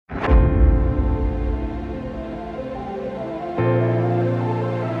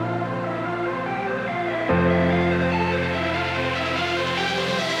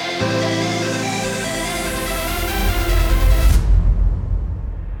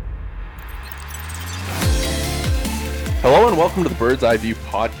Hello and welcome to the Bird's Eye View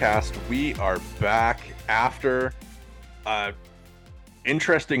podcast. We are back after an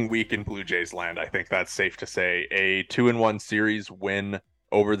interesting week in Blue Jays land. I think that's safe to say. A 2-1 series win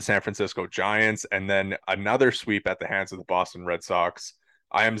over the San Francisco Giants, and then another sweep at the hands of the Boston Red Sox.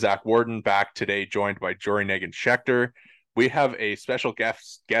 I am Zach Worden, back today, joined by Jori Negin-Shecter. We have a special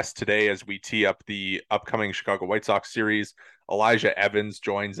guest today as we tee up the upcoming Chicago White Sox series. Elijah Evans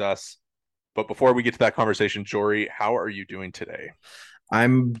joins us. But before we get to that conversation, Jori, how are you doing today?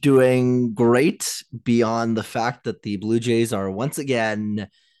 I'm doing great beyond the fact that the Blue Jays are once again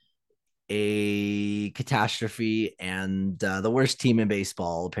a catastrophe and the worst team in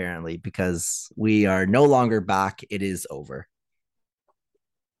baseball, apparently, because we are no longer back. It is over.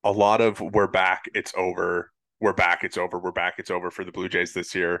 A lot of we're back, it's over. We're back, it's over. We're back, it's over for the Blue Jays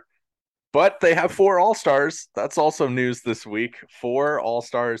this year. But they have 4 All-Stars. That's also news this week. 4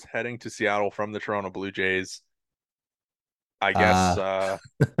 All-Stars heading to Seattle from the Toronto Blue Jays. I guess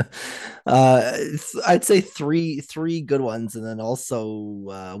I'd say three good ones, and then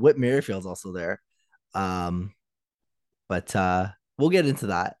also Whit Merrifield's also there. But we'll get into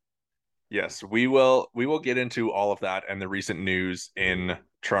that. yes, we will get into all of that and the recent news in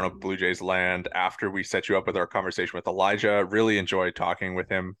Toronto Blue Jays land after we set you up with our conversation with Elijah. Really enjoyed talking with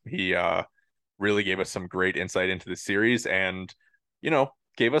him. He really gave us some great insight into the series and,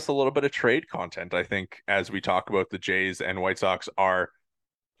 gave us a little bit of trade content. I think as we talk about the Jays and White Sox are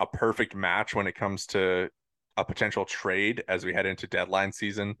a perfect match when it comes to a potential trade as we head into deadline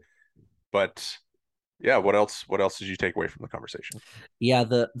season. But yeah, what else did you take away from the conversation? Yeah,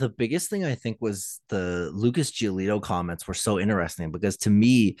 the biggest thing I think was the Lucas Giolito comments were so interesting because to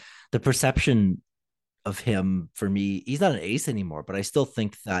me, the perception of him, for me, he's not an ace anymore, but I still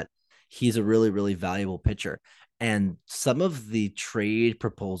think that he's a really, really valuable pitcher. And some of the trade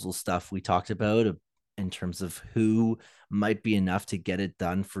proposal stuff we talked about in terms of who might be enough to get it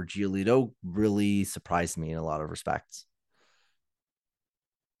done for Giolito really surprised me in a lot of respects.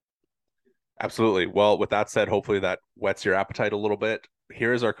 Absolutely. Well, with that said, hopefully that whets your appetite a little bit.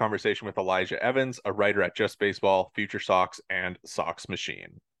 Here is our conversation with Elijah Evans, a writer at Just Baseball, FutureSox and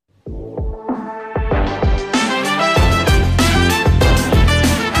SoxMachine.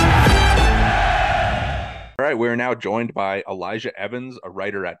 All right, we're now joined by Elijah Evans, a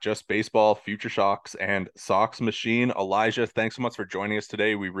writer at Just Baseball, FutureSox and SoxMachine. Elijah, thanks so much for joining us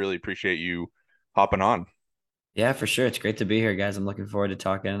today. We really appreciate you hopping on. Yeah, for sure. It's great to be here, guys. I'm looking forward to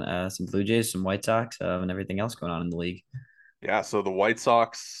talking some Blue Jays, some White Sox, and everything else going on in the league. Yeah, so the White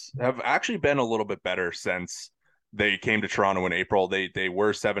Sox have actually been a little bit better since they came to Toronto in April. They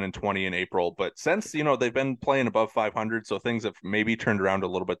were 7-20 in April, but since they've been playing above 500, so things have maybe turned around a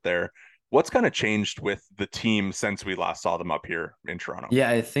little bit there. What's kind of changed with the team since we last saw them up here in Toronto? Yeah,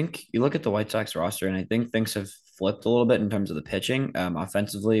 I think you look at the White Sox roster, and I think things have flipped a little bit in terms of the pitching.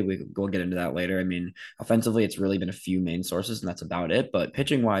 Offensively, we'll get into that later. I mean, offensively, it's really been a few main sources, and that's about it. But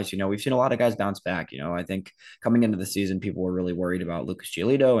pitching wise, we've seen a lot of guys bounce back. I think coming into the season, people were really worried about Lucas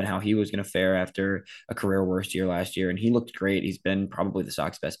Giolito and how he was going to fare after a career worst year last year, and he looked great. He's been probably the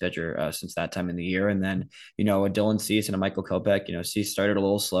Sox best pitcher since that time in the year. And then, a Dylan Cease and a Michael Kopech. Cease started a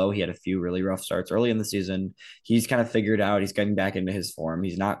little slow. He had a few really rough starts early in the season. He's kind of figured out. He's getting back into his form.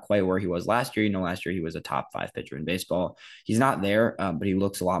 He's not quite where he was last year. Last year he was a top 5 pitcher in baseball. He's not there, but he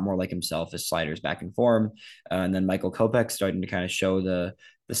looks a lot more like himself. His slider's back in form. And then Michael Kopech starting to kind of show the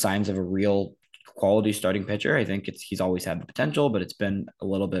signs of a real quality starting pitcher. I think he's always had the potential, but it's been a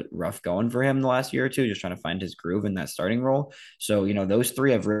little bit rough going for him the last year or two, just trying to find his groove in that starting role. So, those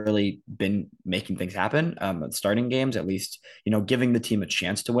 3 have really been making things happen. Starting games, at least, giving the team a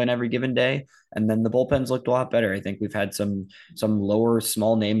chance to win every given day. And then the bullpens looked a lot better. I think we've had some lower,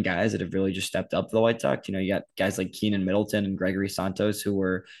 small name guys that have really just stepped up for the White Sox. You got guys like Keenan Middleton and Gregory Santos who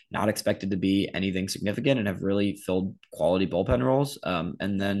were not expected to be anything significant and have really filled quality bullpen roles.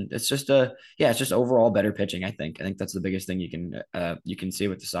 And then it's just overall better pitching. I think that's the biggest thing you can see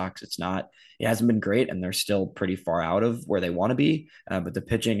with the Sox. It hasn't been great, and they're still pretty far out of where they want to be. But the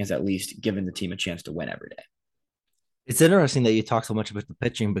pitching has at least given the team a chance to win every day. It's interesting that you talk so much about the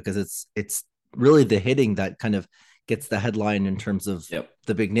pitching because it's really the hitting that kind of gets the headline in terms of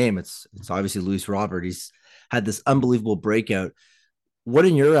the big name. It's obviously Luis Robert. He's had this unbelievable breakout. What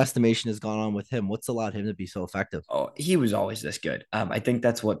in your estimation has gone on with him? What's allowed him to be so effective? Oh, he was always this good. I think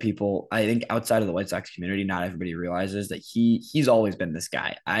that's what I think outside of the White Sox community, not everybody realizes that he's always been this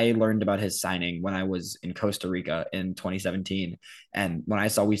guy. I learned about his signing when I was in Costa Rica in 2017. And when I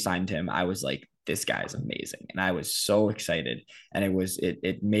saw we signed him, I was like, this guy's amazing. And I was so excited. And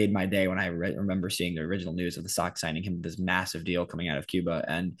it made my day when I remember seeing the original news of the Sox signing him this massive deal coming out of Cuba.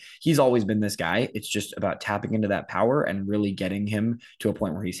 And he's always been this guy. It's just about tapping into that power and really getting him to a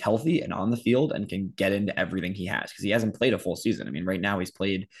point where he's healthy and on the field and can get into everything he has, because he hasn't played a full season. I mean, right now he's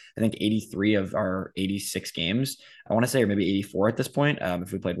played, I think, 83 of our 86 games, I want to say, or maybe 84 at this point,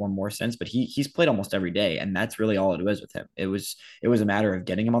 if we played one more since, but he's played almost every day. And that's really all it was with him. It was a matter of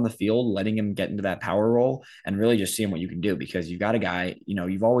getting him on the field, letting him get into that power role, and really just seeing what you can do, because you've got a guy,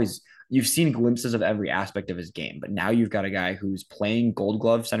 you've seen glimpses of every aspect of his game, but now you've got a guy who's playing Gold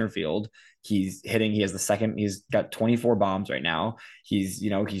Glove center field. He's got 24 bombs right now.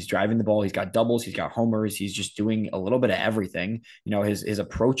 He's driving the ball. He's got doubles. He's got homers. He's just doing a little bit of everything. His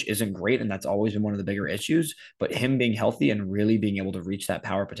approach isn't great, and that's always been one of the bigger issues, but him being healthy and really being able to reach that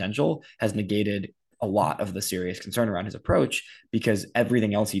power potential has negated a lot of the serious concern around his approach, because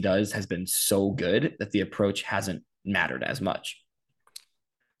everything else he does has been so good that the approach hasn't mattered as much.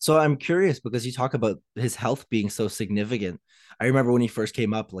 So I'm curious, because you talk about his health being so significant. I remember when he first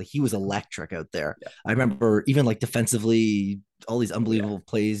came up, like, he was electric out there. Yeah. I remember even like defensively, all these unbelievable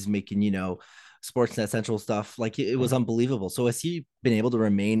plays, making, Sportsnet Central stuff. Like, it was unbelievable. So has he been able to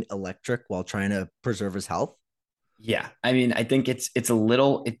remain electric while trying to preserve his health? Yeah. I mean, I think it's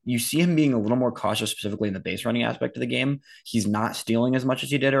you see him being a little more cautious, specifically in the base running aspect of the game. He's not stealing as much as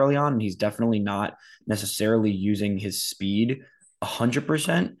he did early on, and he's definitely not necessarily using his speed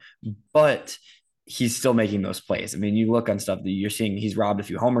 100%, but he's still making those plays. I mean, you look on stuff that you're seeing, he's robbed a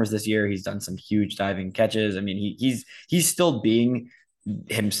few homers this year. He's done some huge diving catches. I mean, he's still being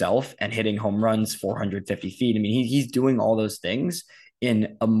himself and hitting home runs 450 feet. I mean, he's doing all those things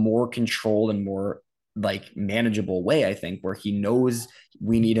in a more controlled and more like manageable way, I think, where he knows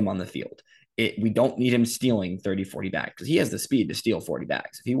we need him on the field. We don't need him stealing 30, 40 bags, because he has the speed to steal 40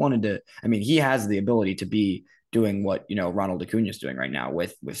 bags. If he wanted to, I mean, he has the ability to be doing what, Ronald Acuna is doing right now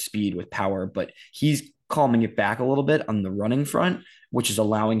with speed, with power, but he's calming it back a little bit on the running front, which is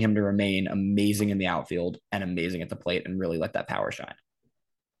allowing him to remain amazing in the outfield and amazing at the plate and really let that power shine.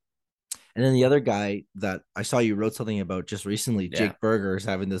 And then the other guy that I saw you wrote something about just recently, Jake Burger, is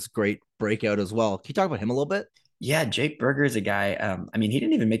having this great breakout as well. Can you talk about him a little bit? Yeah, Jake Burger is a guy. I mean, he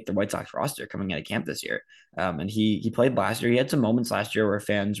didn't even make the White Sox roster coming out of camp this year. And he played last year. He had some moments last year where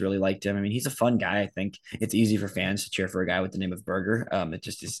fans really liked him. I mean, he's a fun guy. I think it's easy for fans to cheer for a guy with the name of Burger. It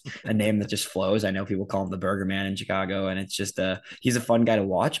just is a name that just flows. I know people call him the Burger Man in Chicago, and it's just he's a fun guy to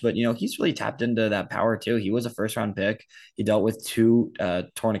watch. But he's really tapped into that power too. He was a first-round pick. He dealt with two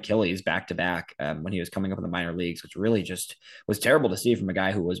torn Achilles back to back when he was coming up in the minor leagues, which really just was terrible to see from a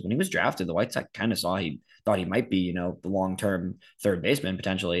guy who was, when he was drafted, the White Sox kind of thought he might be, the long-term third baseman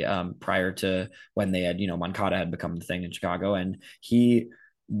potentially, prior to when they had, Moncada had become the thing in Chicago. And he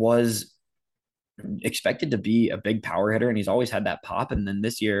was expected to be a big power hitter, and he's always had that pop. And then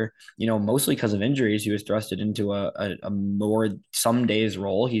this year, mostly because of injuries, he was thrusted into a more some days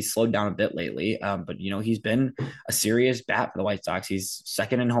role. He's slowed down a bit lately, but he's been a serious bat for the White Sox. He's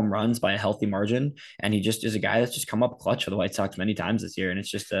second in home runs by a healthy margin, and he just is a guy that's just come up clutch for the White Sox many times this year. And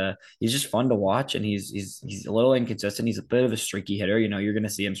it's just he's just fun to watch, and he's a little inconsistent. He's a bit of a streaky hitter. You're going to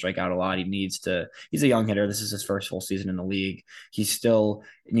see him strike out a lot. He's a young hitter. This is his first full season in the league. He still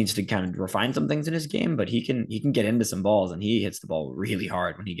needs to kind of refine some things in his game, but he can get into some balls, and he hits the ball really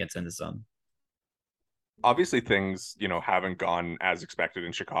hard when he gets into some. Obviously things, haven't gone as expected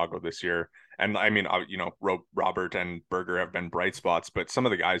in Chicago this year. And I mean, Robert and Burger have been bright spots, but some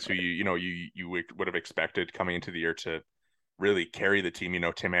of the guys who you would have expected coming into the year to really carry the team,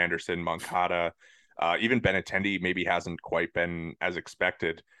 Tim Anderson, Moncada, even Benintendi maybe hasn't quite been as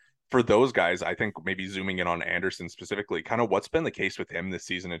expected. For those guys, I think maybe zooming in on Anderson specifically, kind of what's been the case with him this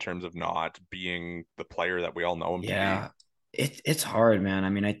season in terms of not being the player that we all know him to be? It's hard, man. I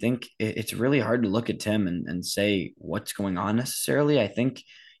mean, I think it's really hard to look at Tim and say what's going on necessarily. I think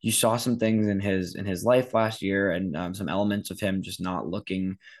you saw some things in his life last year, and some elements of him just not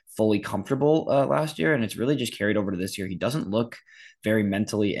looking fully comfortable last year, and it's really just carried over to this year. He doesn't look very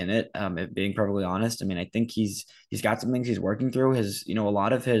mentally in it, if being perfectly honest. I mean, I think he's got some things he's working through. A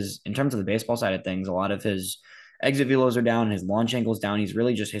lot of his, in terms of the baseball side of things, a lot of his exit velos are down, his launch angle's down. He's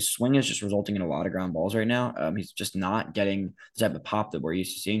really just, his swing is just resulting in a lot of ground balls right now. He's just not getting the type of pop that we're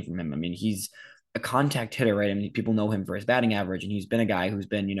used to seeing from him. I mean, he's a contact hitter, right? I mean, people know him for his batting average, and he's been a guy who's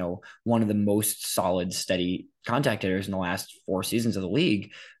been, one of the most solid, steady contact hitters in the last 4 seasons of the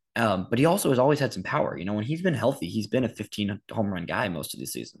league. But he also has always had some power. You know, when he's been healthy, he's been a 15 home run guy most of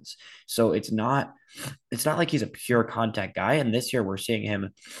these seasons. So it's not like he's a pure contact guy. And this year we're seeing him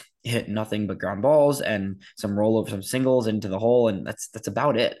hit nothing but ground balls and some rollover, some singles into the hole, and that's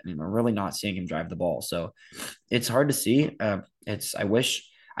about it. I mean, we're really not seeing him drive the ball. So it's hard to see. It's I wish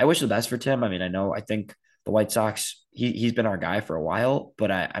the best for Tim. I mean, I think the White Sox, he's been our guy for a while,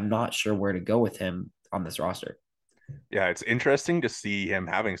 but I'm not sure where to go with him on this roster. Yeah, it's interesting to see him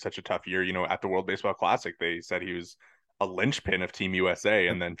having such a tough year. At the World Baseball Classic, they said he was a linchpin of Team USA,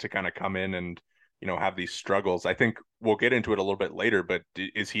 and then to kind of come in and have these struggles. I think we'll get into it a little bit later, but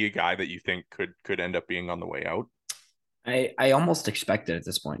is he a guy that you think could end up being on the way out? I almost expect it at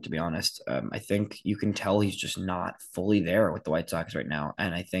this point, to be honest. I think you can tell he's just not fully there with the White Sox right now.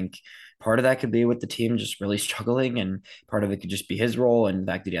 And I think part of that could be with the team just really struggling, and part of it could just be his role and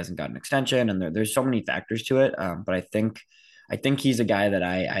the fact that he hasn't gotten an extension. And there's so many factors to it. But I think he's a guy that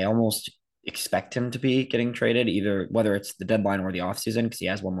I almost expect him to be getting traded, either whether it's the deadline or the offseason, because he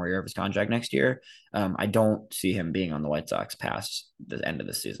has one more year of his contract next year. I don't see him being on the White Sox past the end of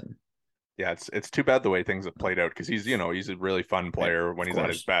the season. Yeah, it's too bad the way things have played out, because he's a really fun player when he's at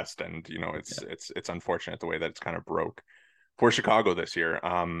his best, and it's unfortunate the way that it's kind of broke for Chicago this year.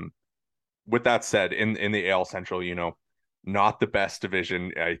 With that said, in the AL Central, not the best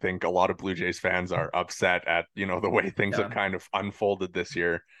division. I think a lot of Blue Jays fans are upset at the way things have kind of unfolded this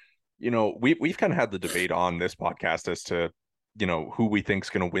year. We've kind of had the debate on this podcast as to who we think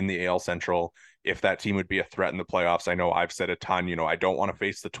is going to win the AL Central, if that team would be a threat in the playoffs. I know I've said a ton, I don't want to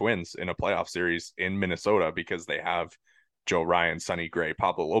face the Twins in a playoff series in Minnesota because they have Joe Ryan, Sonny Gray,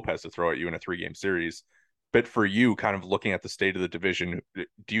 Pablo Lopez to throw at you in a 3-game series. But for you, kind of looking at the state of the division,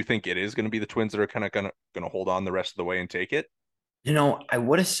 do you think it is going to be the Twins that are kind of going to hold on the rest of the way and take it? I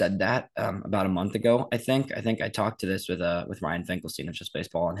would have said that about a month ago. I think I talked to this with Ryan Finkelstein of Just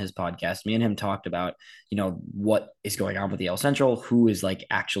Baseball on his podcast. Me and him talked about what is going on with the AL Central, who is like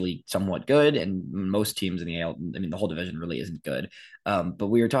actually somewhat good, and most teams in the AL. I mean, the whole division really isn't good. But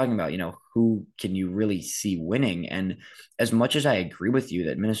we were talking about who can you really see winning, and as much as I agree with you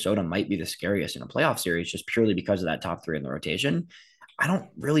that Minnesota might be the scariest in a playoff series, just purely because of that top three in the rotation. I don't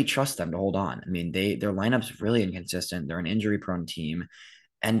really trust them to hold on. I mean, their lineup's really inconsistent. They're an injury prone team.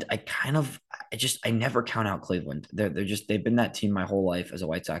 And I never count out Cleveland. They've been that team my whole life as a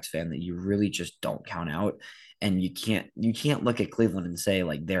White Sox fan that you really just don't count out. And you can't look at Cleveland and say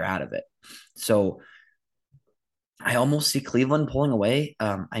like they're out of it. So I almost see Cleveland pulling away.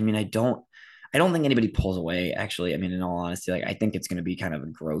 I don't think anybody pulls away, actually. I mean, in all honesty, like I think it's going to be kind of a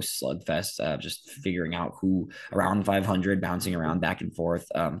gross slugfest, just figuring out who around 500, bouncing around back and forth.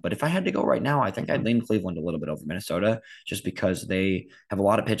 But if I had to go right now, I think I'd lean Cleveland a little bit over Minnesota, just because they have a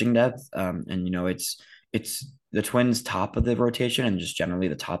lot of pitching depth. And it's the Twins' top of the rotation and just generally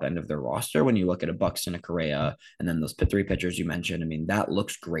the top end of their roster. When you look at a Buxton, a Correa, and then those three pitchers you mentioned, I mean, that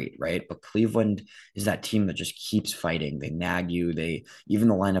looks great, right? But Cleveland is that team that just keeps fighting. They nag you. Even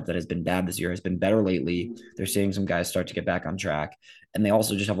the lineup that has been bad this year has been better lately. They're seeing some guys start to get back on track, and they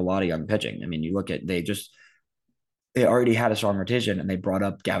also just have a lot of young pitching. I mean, you look at they already had a strong rotation, and they brought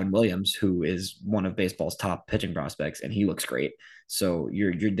up Gavin Williams, who is one of baseball's top pitching prospects, and he looks great. So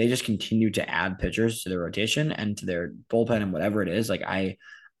they just continue to add pitchers to their rotation and to their bullpen and whatever it is. Like I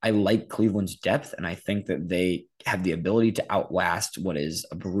like Cleveland's depth, and I think that they have the ability to outlast what is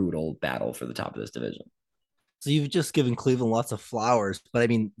a brutal battle for the top of this division. So you've just given Cleveland lots of flowers, but I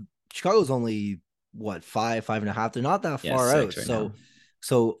mean, Chicago's only what, 5.5. They're not that far out. Right,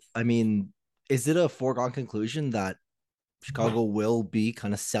 so I mean, is it a foregone conclusion that Chicago will be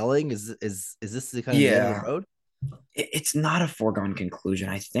kind of selling? Is this the kind of end of the road? It's not a foregone conclusion.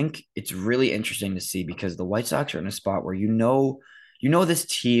 I think it's really interesting to see, because the White Sox are in a spot where this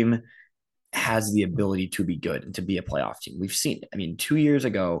team has the ability to be good and to be a playoff team. We've seen it. I mean, 2 years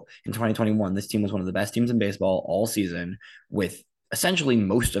ago in 2021, this team was one of the best teams in baseball all season with essentially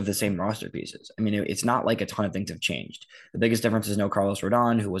most of the same roster pieces. I mean, it's not like a ton of things have changed. The biggest difference is no Carlos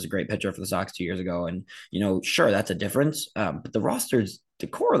Rodon, who was a great pitcher for the Sox 2 years ago. And, sure, that's a difference. But the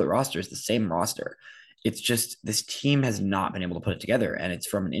core of the roster is the same roster. It's just this team has not been able to put it together. And it's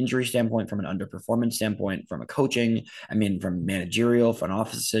from an injury standpoint, from an underperformance standpoint, from a coaching, I mean, from managerial, front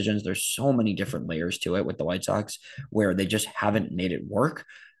office decisions. There's so many different layers to it with the White Sox where they just haven't made it work.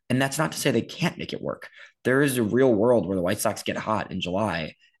 And that's not to say they can't make it work. There is a real world where the White Sox get hot in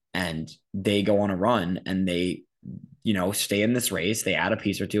July and they go on a run and they, stay in this race. They add a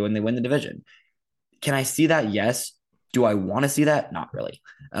piece or two and they win the division. Can I see that? Yes. Do I want to see that? Not really.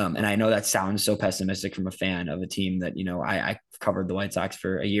 And I know that sounds so pessimistic from a fan of a team that, I've covered the White Sox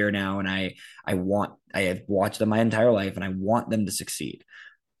for a year now, and I have watched them my entire life and I want them to succeed.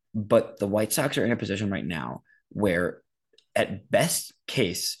 But the White Sox are in a position right now where, at best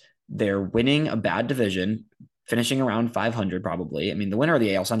case, they're winning a bad division, finishing around 500 probably. I mean, the winner of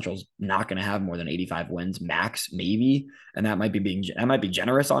the AL Central is not going to have more than 85 wins max, maybe, and that might be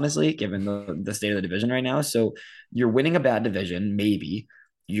generous, honestly, given the state of the division right now. So you're winning a bad division, maybe.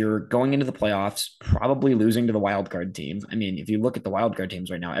 You're going into the playoffs, probably losing to the wild card teams. I mean, if you look at the wild card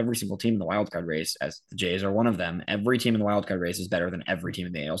teams right now, every single team in the wild card race, as the Jays are one of them, every team in the wild card race is better than every team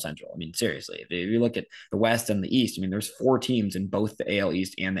in the AL Central. I mean, seriously, if you look at the West and the East, I mean, there's 4 teams in both the AL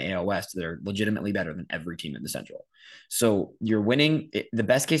East and the AL West that are legitimately better than every team in the Central. So you're winning. The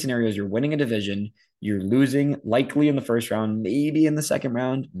best case scenario is you're winning a division. You're losing likely in the first round, maybe in the second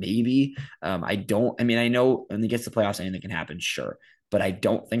round, maybe. I mean, I know when it gets to the playoffs, anything can happen, sure. But I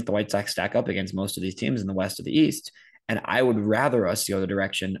don't think the White Sox stack up against most of these teams in the West or the East. And I would rather us go the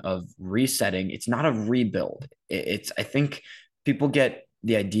direction of resetting. It's not a rebuild. I think people get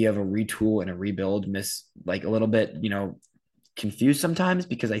the idea of a retool and a rebuild like a little bit, confused sometimes,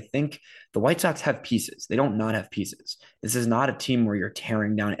 because I think the White Sox have pieces. They don't not have pieces. This is not a team where you're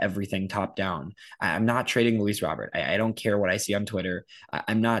tearing down everything top down. I'm not trading Luis Robert. I don't care what I see on Twitter.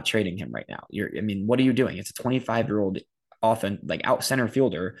 I'm not trading him right now. What are you doing? It's a 25-year-old often like out center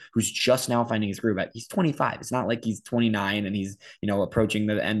fielder who's just now finding his groove. He's 25. It's not like he's 29 and he's approaching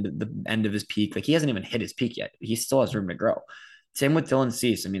the end of his peak. Like, he hasn't even hit his peak yet. He still has room to grow. Same with Dylan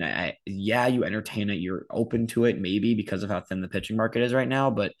Cease. I mean, yeah, you entertain it. You're open to it, maybe because of how thin the pitching market is right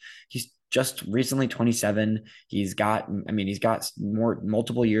now, but he's just recently 27. He's got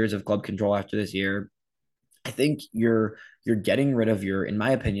multiple years of club control after this year. I think you're getting rid of in my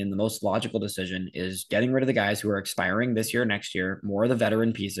opinion, the most logical decision is getting rid of the guys who are expiring this year, next year, more of the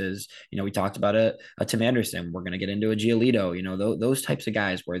veteran pieces. We talked about a Tim Anderson. We're going to get into a Giolito, those types of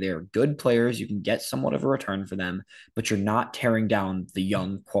guys where they're good players. You can get somewhat of a return for them, but you're not tearing down the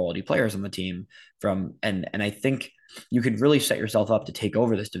young quality players on the team and I think you could really set yourself up to take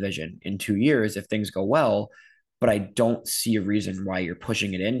over this division in 2 years if things go well. But I don't see a reason why you're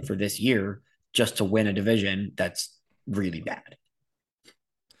pushing it in for this year just to win a division that's really bad.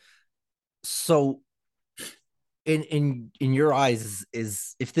 So in your eyes,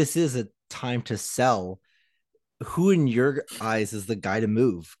 is if this is a time to sell, who in your eyes is the guy to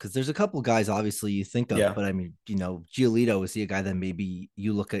move? Because there's a couple of guys obviously you think of, but I mean, Giolito, is he a guy that maybe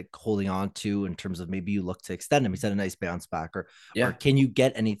you look at holding on to in terms of maybe you look to extend him? He's had a nice bounce back, or can you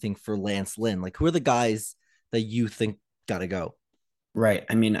get anything for Lance Lynn? Like, who are the guys that you think gotta go? Right.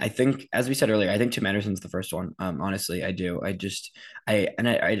 I mean, I think, as we said earlier, I think Tim Anderson's the first one. Honestly, I do. It's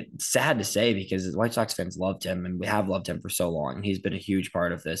sad to say, because the White Sox fans loved him, and we have loved him for so long. He's been a huge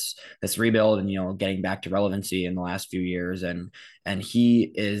part of this rebuild and, getting back to relevancy in the last few years. And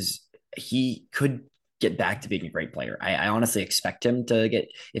he could get back to being a great player. I honestly expect him to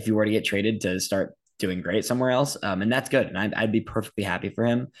if he were to get traded, to start doing great somewhere else. And that's good. And I'd be perfectly happy for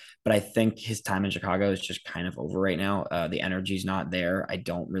him. But I think his time in Chicago is just kind of over right now. The energy's not there. I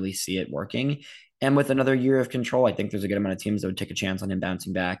don't really see it working. And with another year of control, I think there's a good amount of teams that would take a chance on him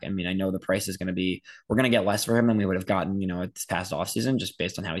bouncing back. I mean, I know the price is going to we're going to get less for him than we would have gotten, this past offseason, just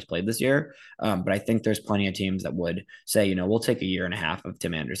based on how he's played this year. But I think there's plenty of teams that would say, we'll take a year and a half of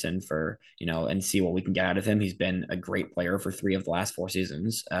Tim Anderson for, and see what we can get out of him. He's been a great player for 3 of the last 4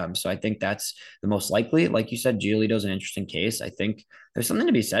 seasons. So I think that's the most likely. Like you said, Giolito's an interesting case. I think there's something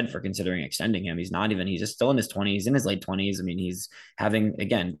to be said for considering extending him. He's just still in his 20s, in his late 20s. I mean, he's having,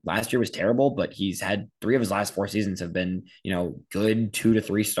 again, last year was terrible, but he's had 3 of his last 4 seasons have been, good 2 to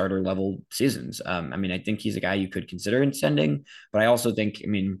 3 starter level seasons. I mean, I think he's a guy you could consider extending, but I also think,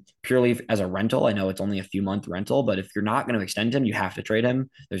 purely as a rental, I know it's only a few month rental, but if you're not going to extend him, you have to trade him.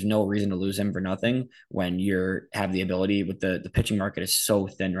 There's no reason to lose him for nothing when have the ability. With the pitching market is so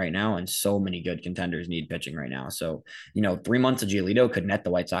thin right now, and so many good contenders need pitching right now. So, 3 months of Giolito could net the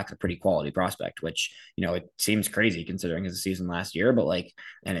White Sox a pretty quality prospect, which, it seems crazy considering his season last year, but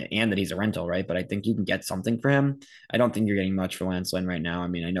and that he's a rental, right? But I think you can get something for him. I don't think you're getting much for Lance Lynn right now. I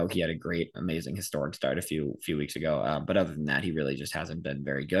mean, I know he had a great, amazing, historic start a few weeks ago, but other than that, he really just hasn't been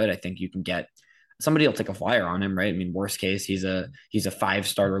very good. I think you can get somebody will take a flyer on him, right? I mean, worst case, he's a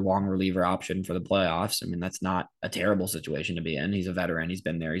 5-starter long reliever option for the playoffs. I mean, that's not a terrible situation to be in. He's a veteran. He's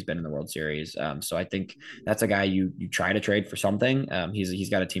been there. He's been in the World Series. So I think that's a guy you try to trade for something. He's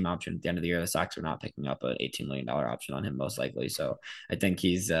got a team option at the end of the year. The Sox are not picking up an $18 million option on him, most likely. So I think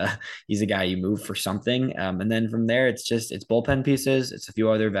he's a guy you move for something. And then from there, it's bullpen pieces. It's a few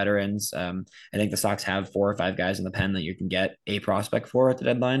other veterans. I think the Sox have 4 or 5 guys in the pen that you can get a prospect for at the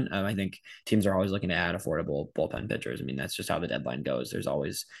deadline. I think teams are always always looking to add affordable bullpen pitchers. I mean, that's just how the deadline goes. There's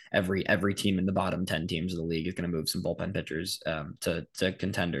always every team in the bottom 10 teams of the league is going to move some bullpen pitchers to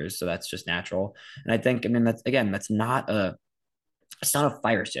contenders. So that's just natural. And I think, I mean, that's not it's not a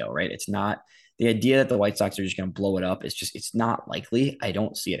fire sale, right? It's not the idea that the White Sox are just going to blow it up. It's not likely. I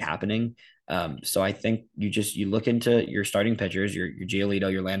don't see it happening. So I think you look into your starting pitchers, your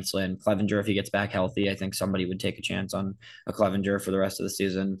Giolito, your Lance Lynn, Clevenger, if he gets back healthy. I think somebody would take a chance on a Clevenger for the rest of the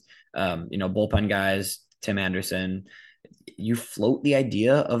season. Bullpen guys, Tim Anderson. You float the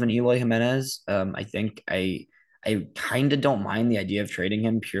idea of an Eloy Jimenez. I kind of don't mind the idea of trading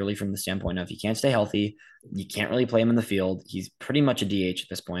him purely from the standpoint of he can't stay healthy. You can't really play him in the field. He's pretty much a DH at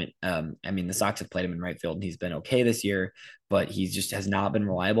this point. I mean, the Sox have played him in right field and he's been okay this year, but he just has not been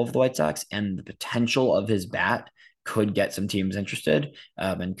reliable for the White Sox. And the potential of his bat could get some teams interested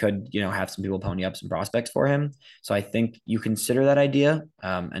and could, have some people pony up some prospects for him. So I think you consider that idea.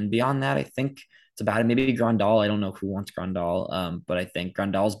 And beyond that, I think it's about it. Maybe Grandal. I don't know who wants Grandal, but I think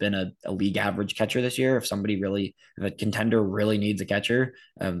Grandal's been a league average catcher this year. If a contender really needs a catcher,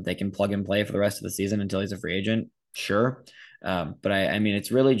 they can plug and play for the rest of the season until he's a free agent. Sure. But I mean,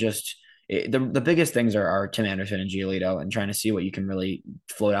 it's really just the biggest things are Tim Anderson and Giolito and trying to see what you can really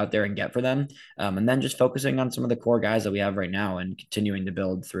float out there and get for them. And then just focusing on some of the core guys that we have right now and continuing to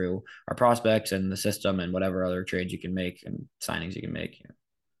build through our prospects and the system and whatever other trades you can make and signings you can make.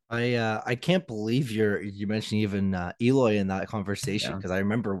 I can't believe you mentioned even Eloy in that conversation, because I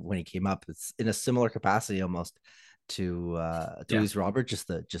remember when he came up, it's in a similar capacity almost to Luis Robert, just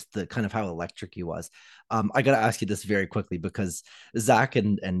the kind of how electric he was. I gotta ask you this very quickly, because Zach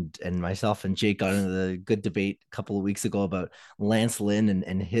and myself and Jake got into the good debate a couple of weeks ago about Lance Lynn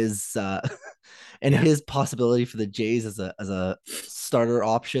and his his possibility for the Jays as a starter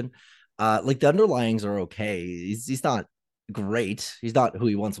option. Like the underlyings are okay. He's not great. He's not who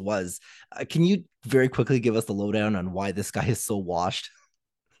he once was. Can you very quickly give us the lowdown on why this guy is so washed?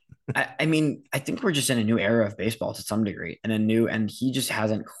 I mean, I think we're just in a new era of baseball to some degree, and he just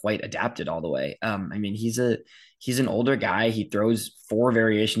hasn't quite adapted all the way. I mean, he's an older guy. He throws 4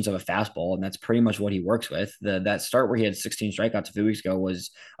 variations of a fastball, and that's pretty much what he works with. That start where he had 16 strikeouts a few weeks ago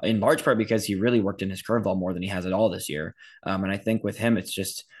was in large part because he really worked in his curveball more than he has at all this year. And I think with him, it's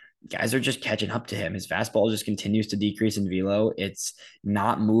just guys are just catching up to him. His fastball just continues to decrease in velo. It's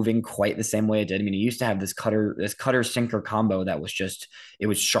not moving quite the same way it did. I mean, he used to have this cutter sinker combo that was it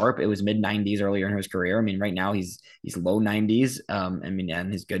was sharp. It was mid 90s earlier in his career. I mean, right now he's low 90s. I mean,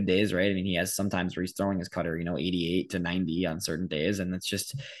 and his good days, right? I mean, he has sometimes where he's throwing his cutter, 88 to 90 on certain days. And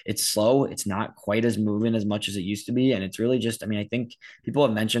it's slow. It's not quite as moving as much as it used to be. And it's really just, I mean, I think people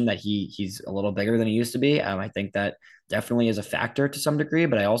have mentioned that he's a little bigger than he used to be. I think that definitely is a factor to some degree,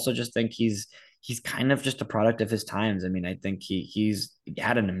 but I also just think he's kind of just a product of his times. I mean, I think he's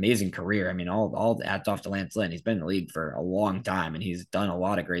had an amazing career. I mean, all the hats off to Lance Lynn. He's been in the league for a long time and he's done a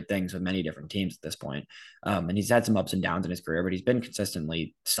lot of great things with many different teams at this point. And he's had some ups and downs in his career, but he's been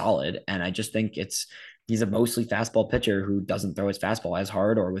consistently solid. And I just think he's a mostly fastball pitcher who doesn't throw his fastball as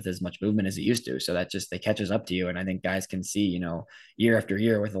hard or with as much movement as he used to. So that just, they catches up to you. And I think guys can see, year after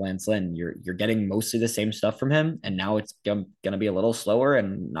year with Lance Lynn, you're getting mostly the same stuff from him. And now it's going to be a little slower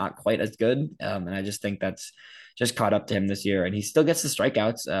and not quite as good. And I just think that's just caught up to him this year. And he still gets the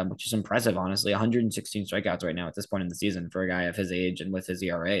strikeouts, which is impressive, honestly. 116 strikeouts right now at this point in the season for a guy of his age and with his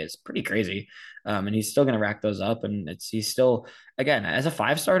ERA is pretty crazy. And he's still going to rack those up. And he's still, again, as a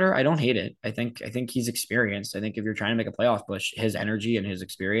 5-starter, I don't hate it. I think he's experienced. I think if you're trying to make a playoff push, his energy and his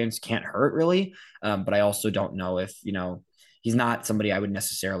experience can't hurt really. But I also don't know if, he's not somebody I would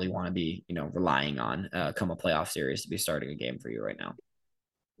necessarily want to be, relying on come a playoff series to be starting a game for you right now.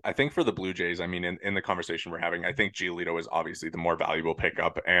 I think for the Blue Jays, I mean, in the conversation we're having, I think Giolito is obviously the more valuable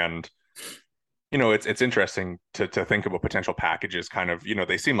pickup. And, it's interesting to think about potential packages kind of,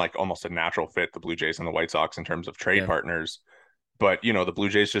 they seem like almost a natural fit, the Blue Jays and the White Sox in terms of trade partners. But, the Blue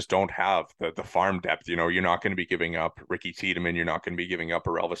Jays just don't have the farm depth. You're not going to be giving up Ricky Tiedemann. You're not going to be giving up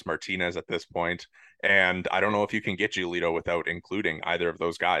Elvis Martinez at this point. And I don't know if you can get Giolito without including either of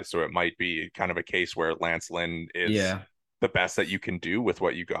those guys. So it might be kind of a case where Lance Lynn is the best that you can do with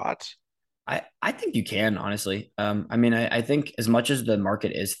what you got. I think you can, honestly. I mean, I think as much as the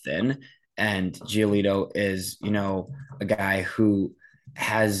market is thin and Giolito is, a guy who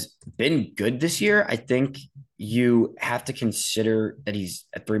has been good this year, I think you have to consider that he's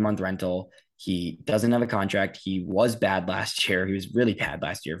a 3-month rental. He doesn't have a contract. He was bad last year. He was really bad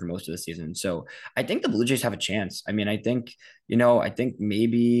last year for most of the season. So I think the Blue Jays have a chance. I mean, I think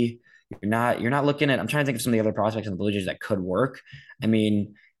maybe you're not looking at, I'm trying to think of some of the other prospects in the Blue Jays that could work. I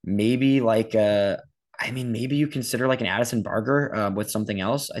mean, maybe like I mean, maybe you consider like an Addison Barger with something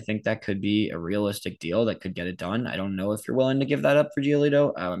else. I think that could be a realistic deal that could get it done. I don't know if you're willing to give that up for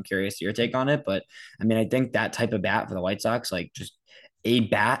Giolito. I'm curious to your take on it, but I mean, I think that type of bat for the White Sox, like just a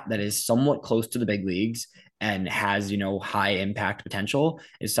bat that is somewhat close to the big leagues and has, high impact potential,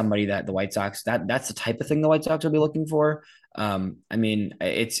 is somebody that the White Sox, that's the type of thing the White Sox will be looking for. I mean,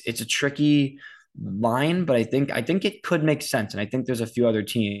 it's a tricky line, but I think it could make sense. And I think there's a few other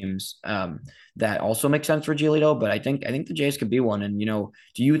teams that also make sense for Giolito, but I think the Jays could be one. And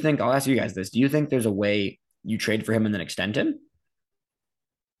do you think, I'll ask you guys this, do you think there's a way you trade for him and then extend him?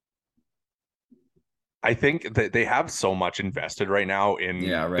 I think that they have so much invested right now in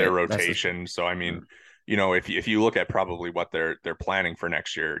their rotation. So I mean, if you look at probably what they're planning for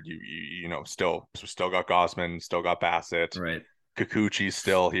next year, still got Gossman, still got Bassett, right? Kikuchi's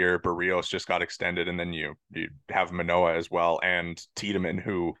still here, Barrios just got extended, and then you have Manoah as well, and Tiedemann,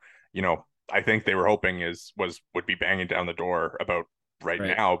 who I think they were hoping would be banging down the door about right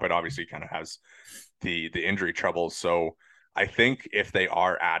now, but obviously kind of has the injury troubles. So I think if they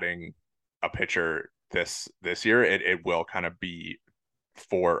are adding a pitcher this year, it will kind of be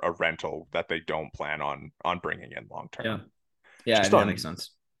for a rental that they don't plan on bringing in long term. Yeah, that makes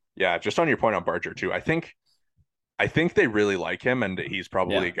sense. Yeah, just on your point on Barger too, I think they really like him, and he's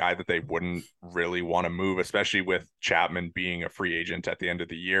probably a guy that they wouldn't really want to move, especially with Chapman being a free agent at the end of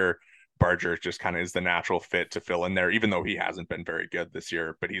the year. Barger just kind of is the natural fit to fill in there, even though he hasn't been very good this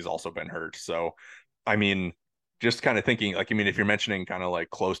year, but he's also been hurt. So, I mean, just kind of thinking, like, I mean, if you're mentioning kind of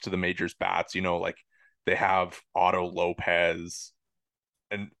like close to the majors bats, like they have Otto Lopez,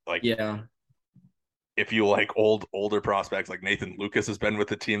 and like, if you like older prospects, like Nathan Lucas has been with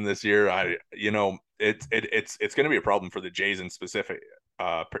the team this year, it's going to be a problem for the Jays in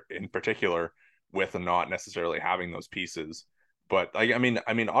particular, with not necessarily having those pieces. But I mean,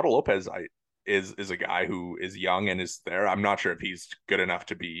 Otto Lopez is a guy who is young and is there. I'm not sure if he's good enough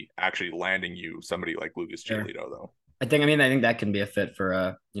to be actually landing you somebody like Lucas Giolito, though. I think that can be a fit for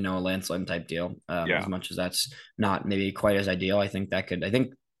a Lance Lynn type deal. As much as that's not maybe quite as ideal, I think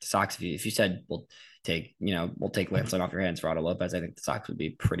the Sox, if you said we'll take Lance Lynn off your hands for Otto Lopez, I think the Sox would be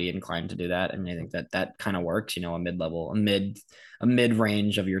pretty inclined to do that. And I think that kind of works, a mid-level, a mid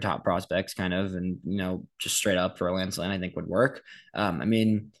range of your top prospects kind of, and just straight up for Lance Lynn, I think would work. I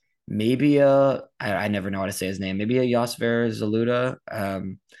mean, maybe I never know how to say his name. Maybe a Yosver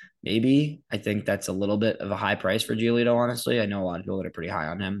Zaluda. Maybe. I think that's a little bit of a high price for Giolito, honestly. I know a lot of people that are pretty high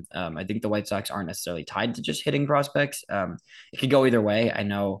on him. I think the White Sox aren't necessarily tied to just hitting prospects. It could go either way. I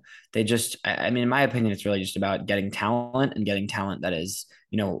know they just, I mean, in my opinion, it's really just about getting talent, and getting talent that is,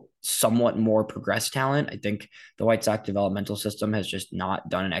 somewhat more progressed talent. I think the White Sox developmental system has just not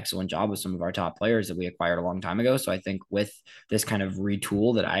done an excellent job with some of our top players that we acquired a long time ago. So I think with this kind of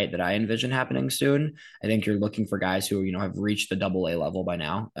retool that I envision happening soon, I think you're looking for guys who, have reached the AA level by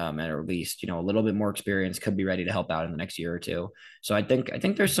now, and or at least, a little bit more experience, could be ready to help out in the next year or two. So I think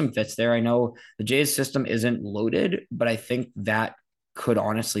there's some fits there. I know the Jays system isn't loaded, but I think that could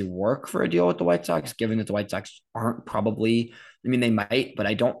honestly work for a deal with the White Sox, given that the White Sox aren't probably, I mean, they might, but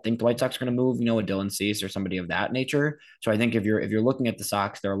I don't think the White Sox are going to move, a Dylan Cease or somebody of that nature. So I think if you're looking at the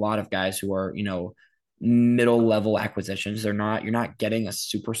Sox, there are a lot of guys who are, middle level acquisitions. You're not getting a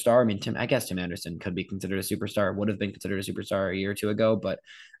superstar. I mean, Tim Anderson could be considered a superstar, would have been considered a superstar a year or two ago, but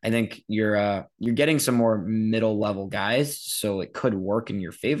I think you're getting some more middle level guys. So it could work in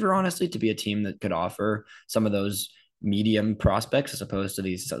your favor, honestly, to be a team that could offer some of those medium prospects, as opposed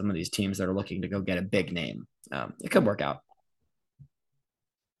to some of these teams that are looking to go get a big name. It could work out.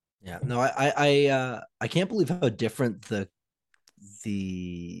 Yeah, no, I can't believe how different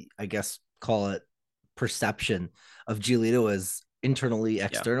the I guess call it perception of Giolito is internally,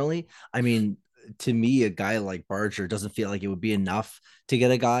 externally. Yeah. I mean, to me, a guy like Barger doesn't feel like it would be enough to get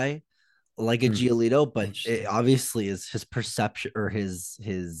a guy like a Giolito, but it obviously is his perception or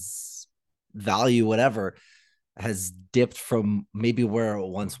his value, whatever, has dipped from maybe where it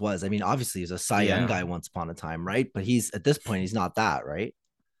once was. I mean, obviously he's a Cy Young guy once upon a time, right? But he's at this point, he's not that, right?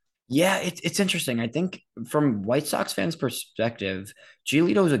 Yeah, it's interesting. I think from White Sox fans' perspective,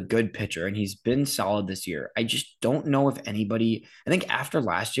 Giolito is a good pitcher and he's been solid this year. I just don't know if anybody, I think after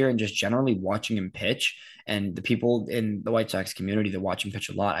last year and just generally watching him pitch, and the people in the White Sox community that watch him pitch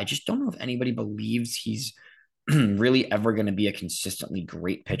a lot, I just don't know if anybody believes he's really ever going to be a consistently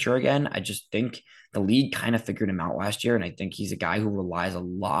great pitcher again. I just think the league kind of figured him out last year. And I think he's a guy who relies a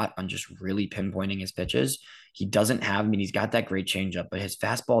lot on just really pinpointing his pitches. he doesn't have, I mean, he's got that great changeup, but his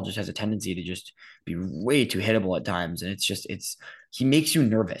fastball just has a tendency to just be way too hittable at times. And he makes you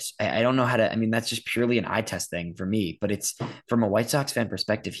nervous. I don't know how to, I mean, that's just purely an eye test thing for me, but it's from a White Sox fan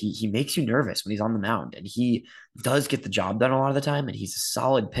perspective, he makes you nervous when he's on the mound, and he does get the job done a lot of the time, and he's a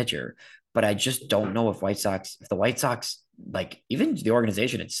solid pitcher. But I just don't know if the White Sox, like even the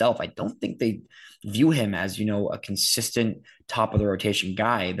organization itself, I don't think they view him as, a consistent top of the rotation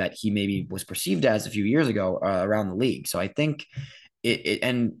guy that he maybe was perceived as a few years ago around the league. So I think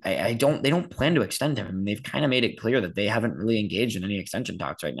I don't, they don't plan to extend him. I mean, they've kind of made it clear that they haven't really engaged in any extension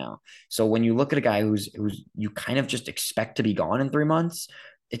talks right now. So when you look at a guy who's you kind of just expect to be gone in 3 months,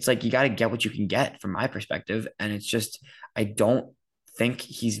 it's like, you got to get what you can get from my perspective. And it's just, I don't think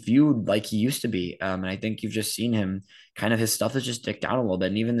he's viewed like he used to be. And I think you've just seen him kind of, his stuff has just dicked down a little bit.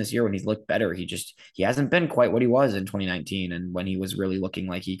 And even this year when he's looked better, he hasn't been quite what he was in 2019. And when he was really looking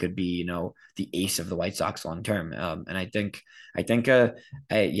like he could be, the ace of the White Sox long term. And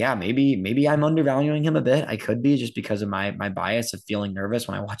maybe I'm undervaluing him a bit. I could be, just because of my bias of feeling nervous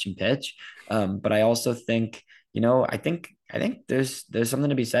when I watch him pitch. But I also think, I think there's something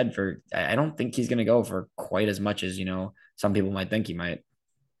to be said for, I don't think he's going to go for quite as much as, some people might think he might.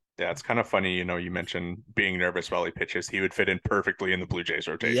 Yeah, it's kind of funny, you mentioned being nervous while he pitches. He would fit in perfectly in the Blue Jays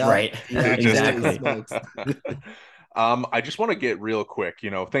rotation. Yeah, right. Yeah, exactly. I just want to get real quick,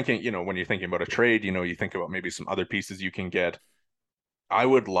 thinking, when you're thinking about a trade, you think about maybe some other pieces you can get. I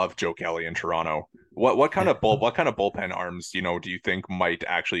would love Joe Kelly in Toronto. What kind of bullpen arms, do you think might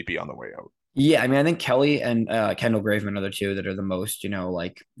actually be on the way out? Yeah, I mean, I think Kelly and Kendall Graveman are the two that are the most,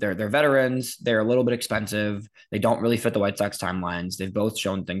 like they're veterans. They're a little bit expensive. They don't really fit the White Sox timelines. They've both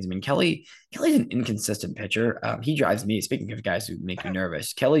shown things. I mean, Kelly's an inconsistent pitcher. He drives me, speaking of guys who make me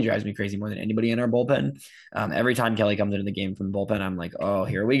nervous, Kelly drives me crazy more than anybody in our bullpen. Every time Kelly comes into the game from the bullpen, I'm like, oh,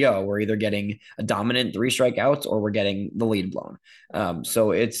 here we go. We're either getting a dominant 3 strikeouts or we're getting the lead blown.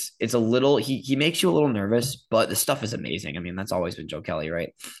 So it's a little, he makes you a little nervous, but the stuff is amazing. I mean, that's always been Joe Kelly,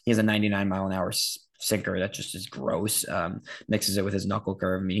 right? He has a 99-mile-an-hour sinker that just is gross. Mixes it with his knuckle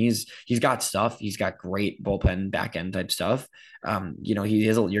curve. I mean, he's got stuff. He's got great bullpen back end type stuff. You're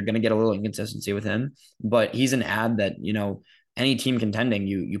going to get a little inconsistency with him, but he's an ad that, any team contending,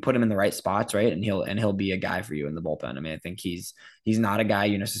 you put him in the right spots, right? And he'll be a guy for you in the bullpen. I mean, I think he's not a guy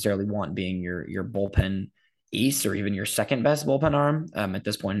you necessarily want being your bullpen ace or even your second best bullpen arm at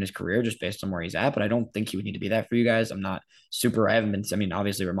this point in his career, just based on where he's at. But I don't think he would need to be that for you guys. I haven't been, I mean,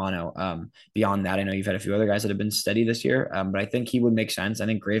 obviously Romano. Beyond that, I know you've had a few other guys that have been steady this year, but I think he would make sense. I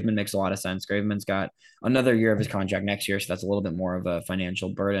think Graveman makes a lot of sense. Graveman's got another year of his contract next year, so that's a little bit more of a financial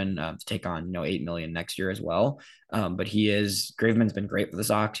burden to take on, $8 million next year as well. But Graveman's been great for the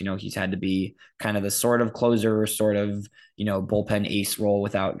Sox. He's had to be kind of the sort of closer, sort of, bullpen ace role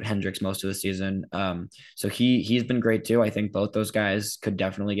without Hendricks most of the season. So he's been great too. I think both those guys could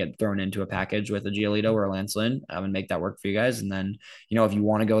definitely get thrown into a package with a Giolito or a Lance Lynn and make that work for you guys. And then, if you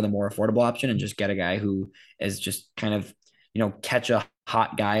want to go the more affordable option and just get a guy who is just kind of, catch a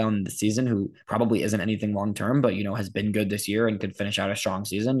hot guy on the season who probably isn't anything long-term, but, has been good this year and could finish out a strong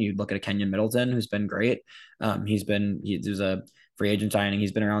season. You'd look at a Kenyon Middleton, who's been great. He was a free agent signing.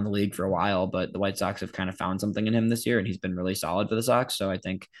 He's been around the league for a while, but the White Sox have kind of found something in him this year, and he's been really solid for the Sox. So I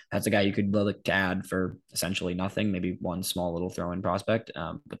think that's a guy you could look to add for essentially nothing, maybe one small little throw-in prospect.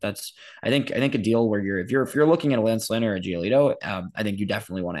 But that's, I think a deal where if you're looking at a Lance Lynn or a Giolito, I think you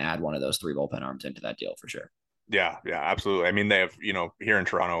definitely want to add one of those 3 bullpen arms into that deal for sure. Yeah, absolutely. I mean, they have, here in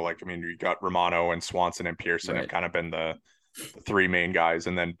Toronto, you got Romano and Swanson and Pearson have kind of been the 3 main guys.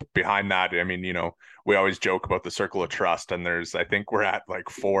 And then behind that, I mean, we always joke about the circle of trust, and I think we're at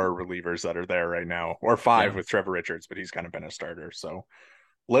 4 relievers that are there right now, or 5 with Trevor Richards, but he's kind of been a starter. So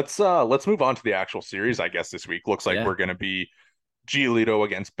let's move on to the actual series, I guess, this week. Looks like we're going to be Giolito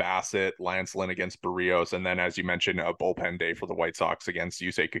against Bassett, Lance Lynn against Barrios, and then, as you mentioned, a bullpen day for the White Sox against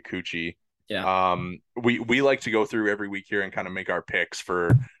Yusei Kikuchi. Yeah. We like to go through every week here and kind of make our picks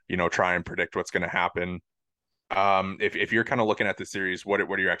for, try and predict what's going to happen. If you're kind of looking at the series, what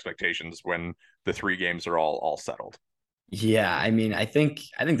are your expectations when the 3 games are all settled? Yeah, I mean, I think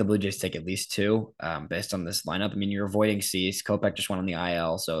the Blue Jays take at least 2 based on this lineup. I mean, you're avoiding Cease. Kopech just went on the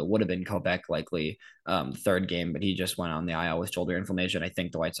IL, so it would have been Kopech likely third game, but he just went on the IL with shoulder inflammation. I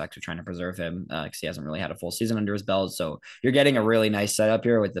think the White Sox are trying to preserve him because he hasn't really had a full season under his belt. So you're getting a really nice setup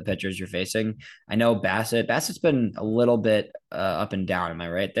here with the pitchers you're facing. I know Bassett's been a little bit up and down. Am I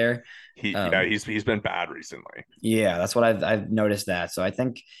right there? He's been bad recently. Yeah, that's what I've noticed that. So I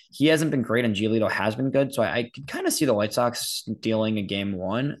think he hasn't been great, and Giolito has been good. So I could kind of see the White Sox dealing a game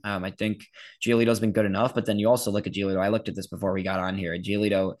 1. I think Giolito's been good enough, but then you also look at Giolito. I looked at this before we got on here.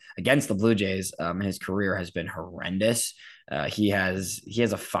 Giolito against the Blue Jays in his career has been horrendous. He has a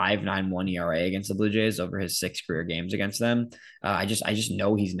 5.91 ERA against the Blue Jays over his 6 career games against them. I just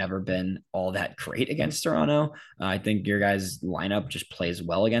know he's never been all that great against Toronto. I think your guys' lineup just plays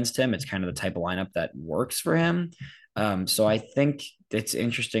well against him. It's kind of the type of lineup that works for him. So I think it's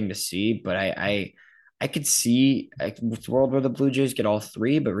interesting to see, but I could see a world where the Blue Jays get all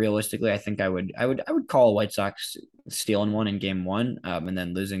three, but realistically, I think I would call White Sox stealing one in game one, and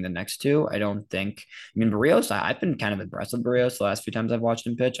then losing the next two. I don't think. I mean, Barrios. I've been kind of impressed with Barrios the last few times I've watched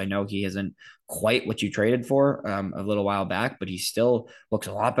him pitch. I know he isn't quite what you traded for a little while back, but he still looks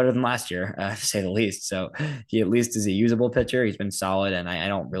a lot better than last year, to say the least. So he at least is a usable pitcher. He's been solid, and I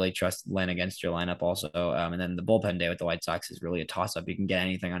don't really trust Len against your lineup also. And then the bullpen day with the White Sox is really a toss up. You can get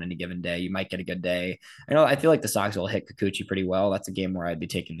anything on any given day. You might get a good day. I feel like the Sox will hit Kikuchi pretty well. That's a game where I'd be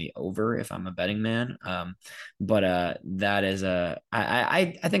taking the over if I'm a betting man. But that is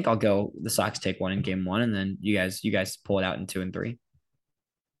I think I'll go the Sox take one in game one, and then you guys pull it out in 2 and 3.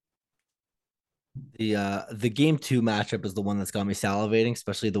 The game two matchup is the one that's got me salivating,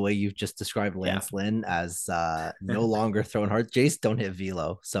 especially the way you've just described Lance Lynn as no longer throwing hard. Jace don't hit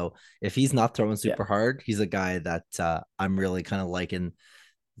velo, so if he's not throwing super hard, he's a guy that I'm really kind of liking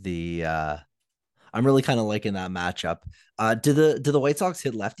the I'm really kind of liking that matchup. Do the White Sox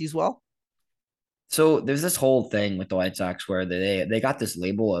hit lefties well? So there's this whole thing with the White Sox where they got this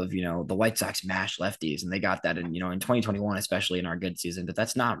label of, the White Sox mash lefties, and they got that in 2021, especially in our good season, but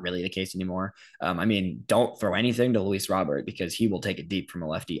that's not really the case anymore. I mean, don't throw anything to Luis Robert because he will take it deep from a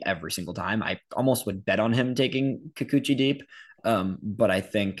lefty every single time. I almost would bet on him taking Kikuchi deep. But I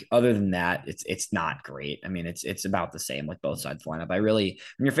think other than that, it's not great. I mean, it's about the same with both sides of the lineup. When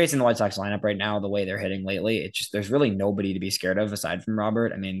you're facing the White Sox lineup right now, the way they're hitting lately, it's just there's really nobody to be scared of aside from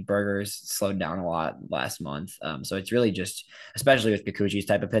Robert. I mean, Berger's slowed down a lot last month. So it's really just, especially with Kikuchi's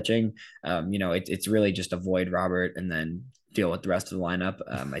type of pitching, it's really just avoid Robert and then deal with the rest of the lineup.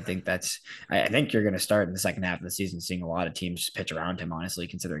 I think you're going to start in the second half of the season seeing a lot of teams pitch around him, honestly,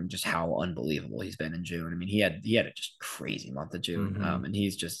 considering just how unbelievable he's been in June. I mean, he had a just crazy month of June. And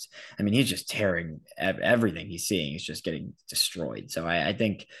he's just tearing everything he's seeing. He's just getting destroyed. So I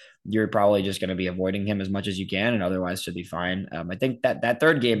think you're probably just going to be avoiding him as much as you can, and otherwise should be fine. I think that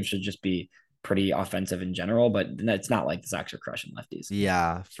third game should just be pretty offensive in general, but it's not like the Sox are crushing lefties.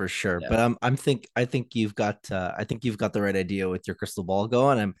 Yeah, for sure. Yeah. But I think you've got the right idea with your crystal ball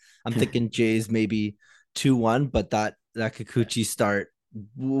going. I'm thinking Jays maybe 2-1, but that Kikuchi start,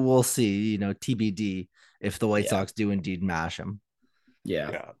 we'll see, TBD if the White Sox do indeed mash him.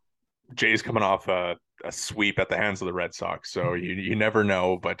 Yeah. Jays coming off a sweep at the hands of the Red Sox, so you never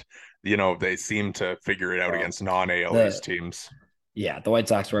know, but they seem to figure it out against non-AL East teams. Yeah, the White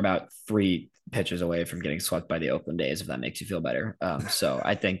Sox were about 3 pitches away from getting swept by the Oakland A's, if that makes you feel better. So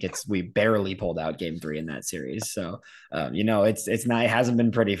I think we barely pulled out game 3 in that series. So it hasn't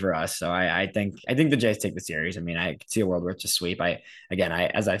been pretty for us. So I think the Jays take the series. I mean, I could see a world where it's a sweep.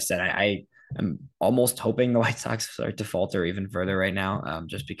 As I've said, I'm almost hoping the White Sox start to falter even further right now,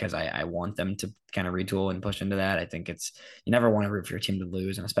 just because I want them to kind of retool and push into that. I think you never want to root for your team to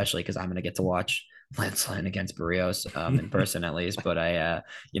lose, and especially because I'm going to get to watch Lance Lynn against Barrios in person at least. But I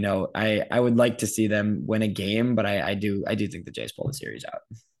would like to see them win a game, but I do think the Jays pull the series out.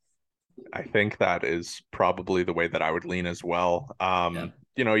 I think that is probably the way that I would lean as well.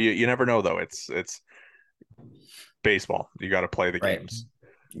 You never know though. It's baseball. You got to play the games.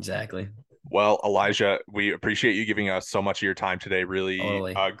 Exactly. Well, Elijah, we appreciate you giving us so much of your time today.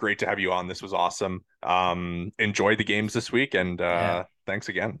 Really great to have you on. This was awesome. Enjoy the games this week, and thanks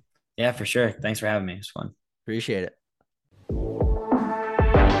again. Yeah, for sure. Thanks for having me. It was fun. Appreciate it.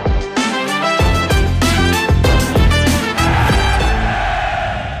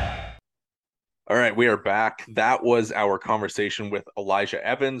 All right, we are back. That was our conversation with Elijah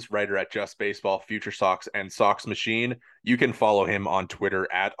Evans, writer at Just Baseball, FutureSox and SoxMachine. You can follow him on Twitter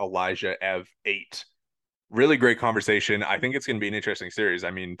at ElijahEv8. Really great conversation. I think it's going to be an interesting series.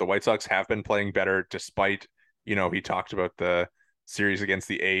 I mean, the White Sox have been playing better despite, he talked about the series against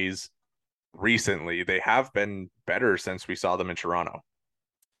the A's recently. They have been better since we saw them in Toronto.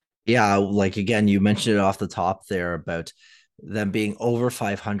 Yeah, like again, you mentioned it off the top there about them being over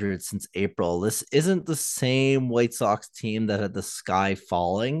 500 since April. This isn't the same White Sox team that had the sky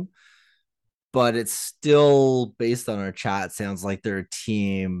falling, but it's still, based on our chat, sounds like they're a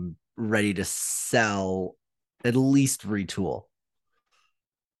team ready to sell, at least retool.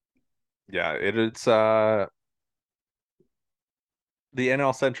 Yeah, it's the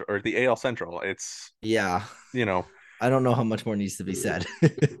NL Central or the AL Central. It's I don't know how much more needs to be said.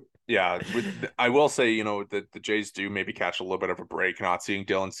 Yeah, I will say, the Jays do maybe catch a little bit of a break not seeing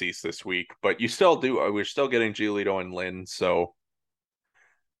Dylan Cease this week, but you still do. We're still getting Giolito and Lynn, so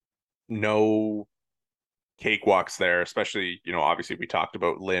no cakewalks there, especially, obviously we talked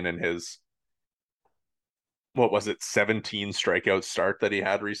about Lynn and his, what was it, 17 strikeout start that he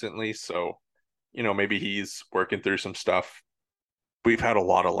had recently. So, maybe he's working through some stuff. We've had a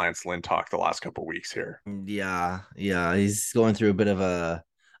lot of Lance Lynn talk the last couple of weeks here. Yeah, he's going through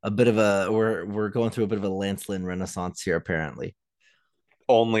we're going through a bit of a Lance Lynn renaissance here, apparently.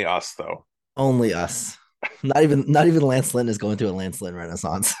 Only us, though. Only us. Not even Lance Lynn is going through a Lance Lynn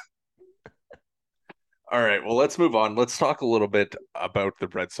renaissance. All right, well, let's move on. Let's talk a little bit about the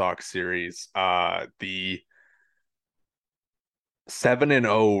Red Sox series. The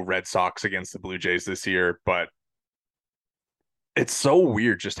 7-0 Red Sox against the Blue Jays this year, but it's so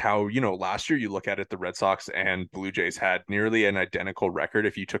weird just how, last year you look at it, the Red Sox and Blue Jays had nearly an identical record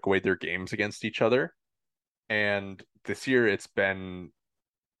if you took away their games against each other. And this year it's been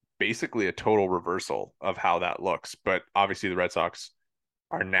basically a total reversal of how that looks. But obviously the Red Sox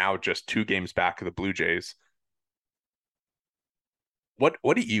are now just 2 games back of the Blue Jays. What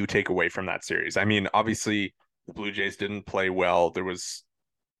do you take away from that series? I mean, obviously the Blue Jays didn't play well. There was,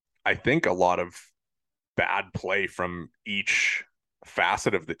 I think, a lot of bad play from each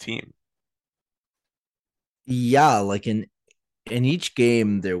facet of the team. Yeah, like in each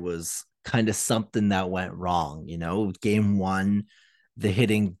game there was kind of something that went wrong. Game one, the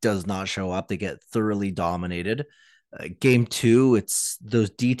hitting does not show up. They get thoroughly dominated. Game two, it's those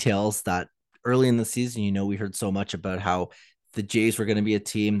details that early in the season, we heard so much about how the Jays were going to be a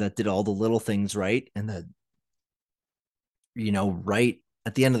team that did all the little things right, and that right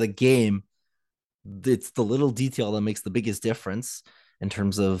at the end of the game, it's the little detail that makes the biggest difference in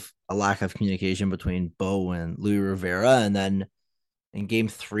terms of a lack of communication between Bo and Louis Rivera. And then in game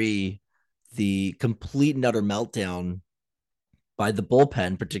three, the complete and utter meltdown by the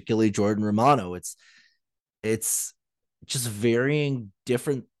bullpen, particularly Jordan Romano. It's just varying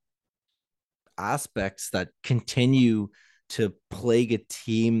different aspects that continue to plague a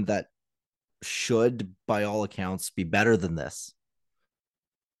team that should, by all accounts, be better than this.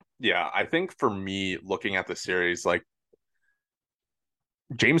 Yeah, I think for me, looking at the series, like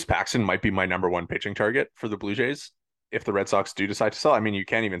James Paxton might be my number one pitching target for the Blue Jays if the Red Sox do decide to sell. I mean, you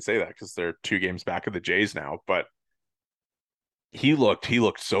can't even say that because they're 2 games back of the Jays now, but he looked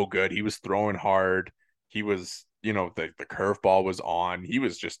so good. He was throwing hard. He was, the curveball was on. He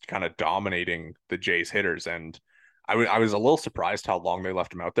was just kind of dominating the Jays hitters. And I was a little surprised how long they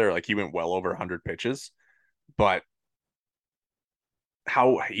left him out there. Like he went well over 100 pitches, but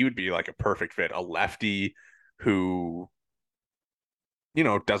how he would be like a perfect fit, a lefty who,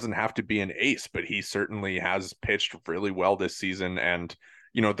 doesn't have to be an ace, but he certainly has pitched really well this season. And,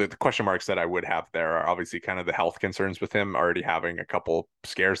 the question marks that I would have there are obviously kind of the health concerns with him already having a couple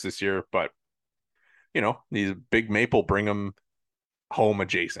scares this year, but, these big maple bring him home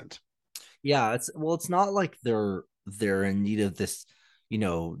adjacent. Yeah, it's not like they're in need of this,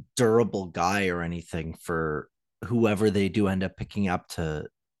 durable guy or anything for whoever they do end up picking up to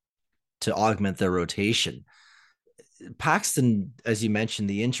augment their rotation. Paxton, as you mentioned,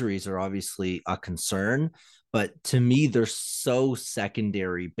 the injuries are obviously a concern, but to me, they're so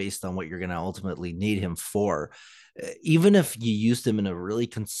secondary based on what you're going to ultimately need him for. Even if you used him in a really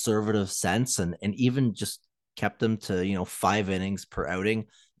conservative sense and even just kept him to, 5 innings per outing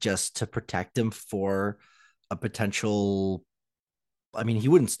just to protect him for a potential. I mean, he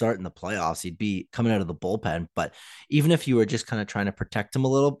wouldn't start in the playoffs. He'd be coming out of the bullpen. But even if you were just kind of trying to protect him a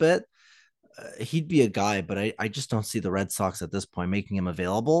little bit, he'd be a guy, but I just don't see the Red Sox at this point making him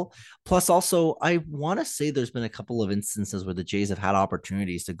available. Plus, also, I want to say there's been a couple of instances where the Jays have had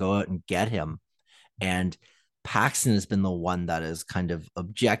opportunities to go out and get him. And Paxton has been the one that has kind of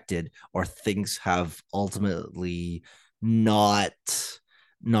objected, or things have ultimately not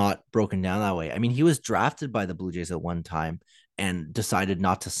not broken down that way. I mean, he was drafted by the Blue Jays at one time and decided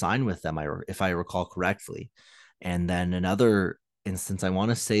not to sign with them, if I recall correctly. And then another instance, I want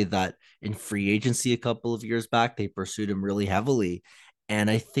to say that in free agency a couple of years back, they pursued him really heavily. And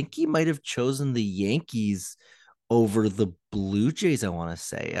I think he might have chosen the Yankees over the Blue Jays, I want to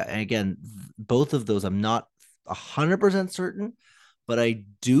say. Again, both of those, I'm not 100% certain, but I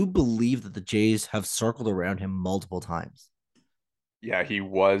do believe that the Jays have circled around him multiple times. Yeah, he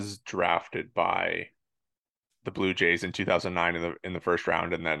was drafted by the Blue Jays in 2009 in the first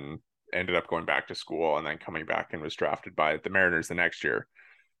round, and then ended up going back to school and then coming back and was drafted by the Mariners the next year.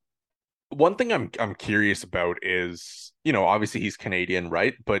 One thing I'm curious about is, obviously he's Canadian,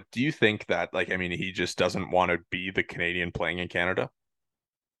 right? But do you think that, like, I mean, he just doesn't want to be the Canadian playing in Canada?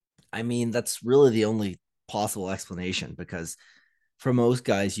 I mean, that's really the only possible explanation because for most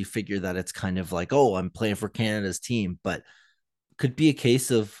guys, you figure that it's kind of like, oh, I'm playing for Canada's team, but could be a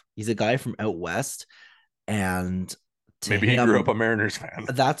case of he's a guy from out west, and to Maybe he grew up him, a Mariners fan.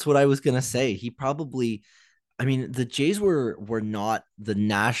 that's what I was gonna say. He probably, I mean, the Jays were not the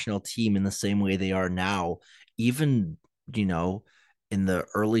national team in the same way they are now, even you know, in the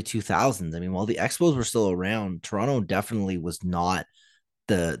early 2000s. I mean, while the Expos were still around, Toronto definitely was not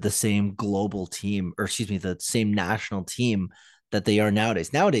the same global team, or excuse me, the same national team that they are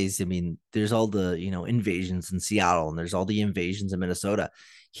nowadays. Nowadays, I mean, there's all the invasions in Seattle, and there's all the invasions in Minnesota.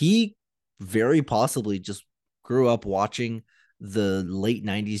 He very possibly just grew up watching the late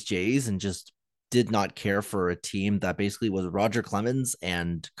 90s Jays and just did not care for a team that basically was Roger Clemens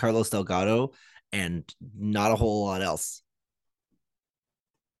and Carlos Delgado and not a whole lot else.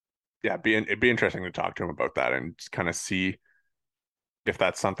 Yeah, it'd be interesting to talk to him about that and just kind of see if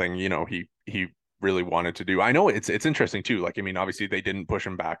that's something, he really wanted to do. I know it's interesting too. Like, I mean, obviously they didn't push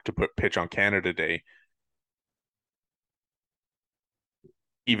him back to put pitch on Canada Day,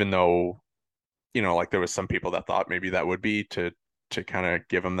 even though, like there was some people that thought maybe that would be to kind of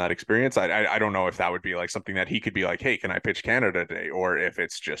give him that experience. I don't know if that would be like something that he could be like, hey, can I pitch Canada Day? Or if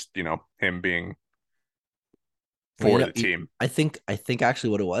it's just, him being Well, for the team. I think actually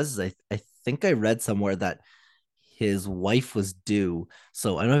what it was is I think I read somewhere that his wife was due.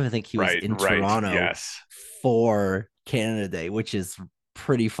 So I don't even think he was Right, in right. Toronto Yes. for Canada Day, which is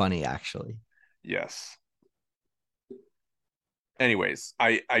pretty funny actually. Yes. Anyways,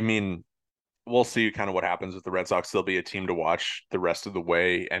 I mean, we'll see kind of what happens with the Red Sox. They'll be a team to watch the rest of the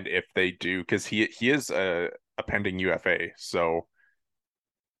way, and if they do, because he is a pending UFA, so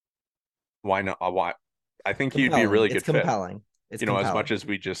why not? Why? I think he'd be a Compelling. really It's good fit. compelling. It's As much compelling. as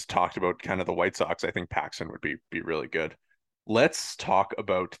we just talked about kind of the White Sox, I think Paxton would be really good. Let's talk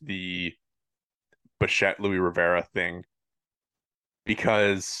about the Bichette Louis Rivera thing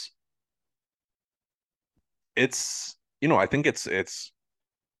because it's I think it's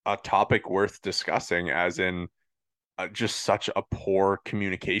a topic worth discussing, as in just such a poor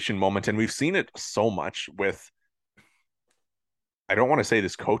communication moment, and we've seen it so much with. I don't want to say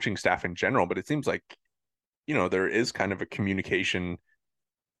this coaching staff in general, but it seems like there is kind of a communication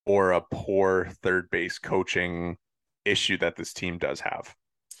or a poor third base coaching issue that this team does have.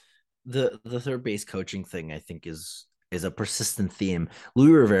 The third base coaching thing I think is a persistent theme.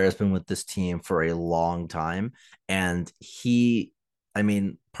 Louis Rivera has been with this team for a long time, and I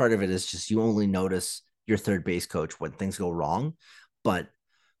mean, part of it is just you only notice your third base coach when things go wrong, but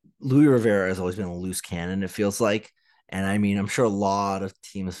Louis Rivera has always been a loose cannon, it feels like. And I mean, I'm sure a lot of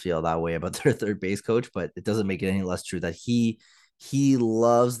teams feel that way about their third base coach, but it doesn't make it any less true that he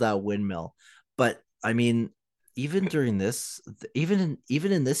loves that windmill. But I mean, even during this, even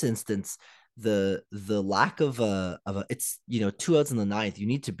in this instance, the lack of a it's 2 outs in the ninth, you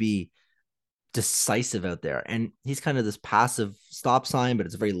need to be decisive out there. And he's kind of this passive stop sign, but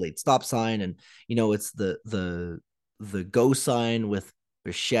it's a very late stop sign. And it's the go sign with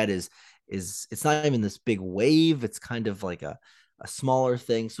Bichette is it's not even this big wave. It's kind of like a smaller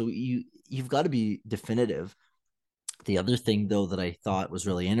thing. So you've got to be definitive. The other thing though that I thought was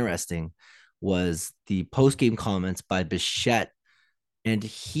really interesting was the post game comments by Bichette, and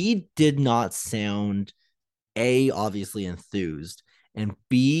he did not sound obviously enthused, and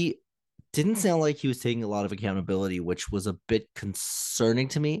B didn't sound like he was taking a lot of accountability, which was a bit concerning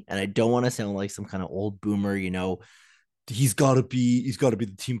to me. And I don't want to sound like some kind of old boomer, he's got to be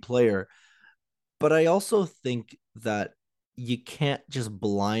the team player. But I also think that you can't just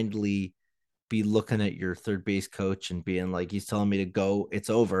blindly be looking at your third base coach and being like, he's telling me to go, it's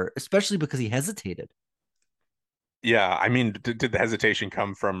over, especially because he hesitated. Yeah, I mean, did the hesitation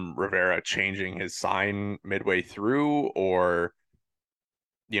come from Rivera changing his sign midway through, or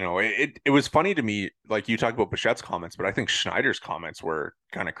it was funny to me, like you talk about Bichette's comments, but I think Schneider's comments were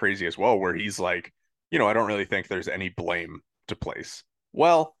kind of crazy as well, where he's like, I don't really think there's any blame to place.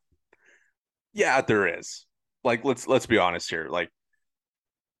 Well, yeah, there is. Like, let's be honest here. Like,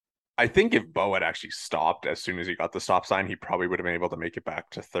 I think if Bo had actually stopped as soon as he got the stop sign, he probably would have been able to make it back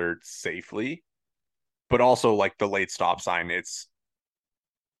to third safely. But also, like the late stop sign,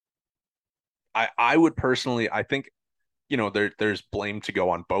 I would personally, I think, there's blame to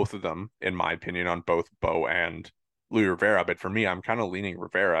go on both of them, in my opinion, on both Bo and Louis Rivera. But for me, I'm kind of leaning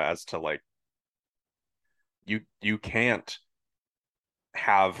Rivera, as to like, you can't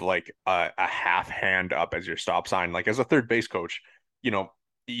have like a half hand up as your stop sign. Like, as a third base coach, you know,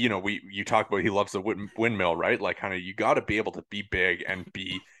 you talk about he loves the windmill, right? Like, kind of, you got to be able to be big and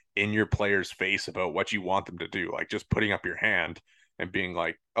be in your player's face about what you want them to do. Like, just putting up your hand and being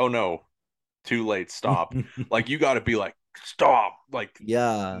like, oh no, too late, stop. Like you got to be like, stop. Like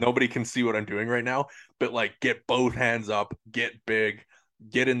Yeah. nobody can see what I'm doing right now, but like get both hands up, get big,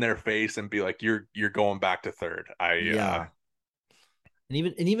 get in their face and be like, you're going back to third. Yeah.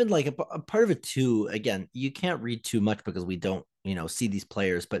 And even like a part of it too, again, you can't read too much because we don't, see these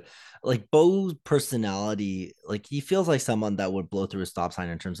players, but like Bo's personality, like he feels like someone that would blow through a stop sign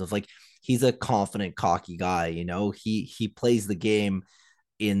in terms of like he's a confident, cocky guy, he plays the game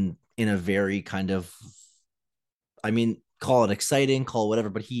in a very kind of, I mean, call it exciting, call it whatever,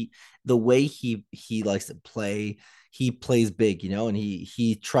 but the way he likes to play, he plays big, and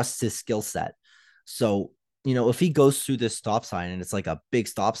he trusts his skill set. So, if he goes through this stop sign and it's like a big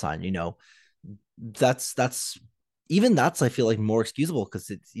stop sign, that's even that's I feel like more excusable because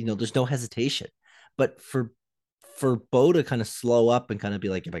it's there's no hesitation. But for Bo to kind of slow up and kind of be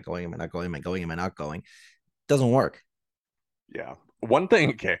like, am I going? Am I not going? Am I going? Am I not going? Doesn't work. Yeah. One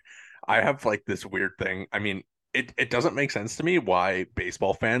thing, okay, I have like this weird thing. I mean, it doesn't make sense to me why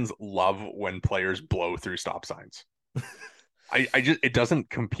baseball fans love when players blow through stop signs. I just it doesn't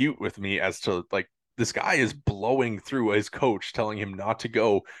compute with me as to like this guy is blowing through his coach telling him not to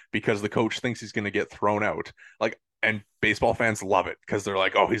go because the coach thinks he's going to get thrown out. Like and baseball fans love it because they're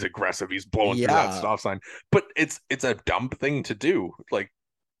like, "Oh, he's aggressive. He's blowing through that Yeah. stop sign." But it's a dumb thing to do. Like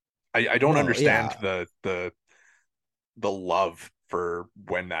I don't No, understand yeah. the love for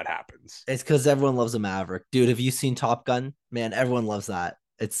when that happens. It's because everyone loves a Maverick, dude. Have you seen Top Gun? Man, everyone loves that.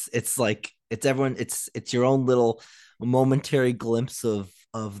 It's like it's everyone. It's your own little momentary glimpse of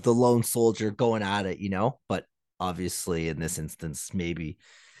the lone soldier going at it, But obviously, in this instance, maybe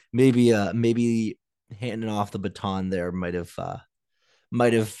handing off the baton there might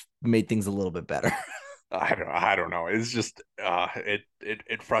have made things a little bit better. I don't know. It's just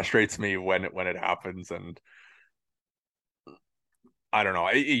it frustrates me when it happens, and I don't know.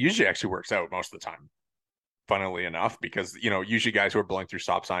 It usually actually works out most of the time, funnily enough, because usually guys who are blowing through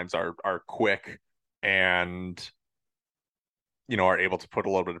stop signs are quick and are able to put a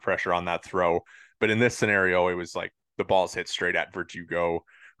little bit of pressure on that throw. But in this scenario, it was like the ball's hit straight at Verdugo,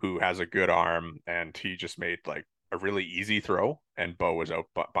 who has a good arm, and he just made like a really easy throw, and Bo was out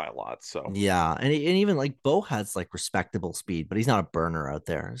by a lot. So Yeah, and even like Bo has like respectable speed, but he's not a burner out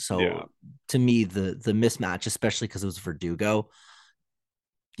there. yeah. So to me, the mismatch, especially because it was Verdugo,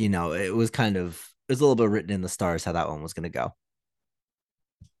 it was a little bit written in the stars how that one was going to go.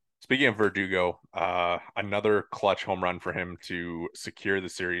 Speaking of Verdugo, another clutch home run for him to secure the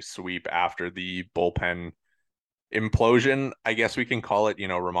series sweep after the bullpen implosion, I guess we can call it.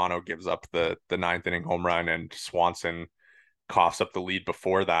 Romano gives up the ninth inning home run, and Swanson coughs up the lead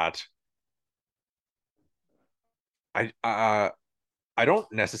before that. I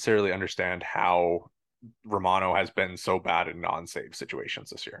don't necessarily understand how Romano has been so bad in non-save situations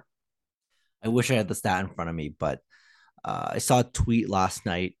this year. I wish I had the stat in front of me, but I saw a tweet last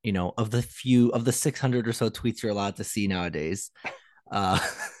night, of the 600 or so tweets you're allowed to see nowadays. Uh,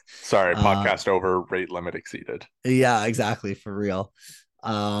 Sorry, uh, podcast over, rate limit exceeded. yeah, exactly. For real.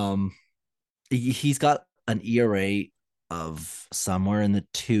 Um, he's got an ERA of somewhere in the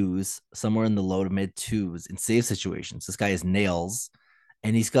twos, somewhere in the low to mid twos in save situations. This guy is nails,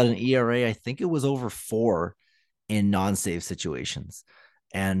 and he's got an ERA. I think it was over 4 in non-save situations.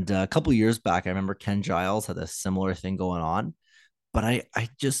 And a couple years back, I remember Ken Giles had a similar thing going on, but I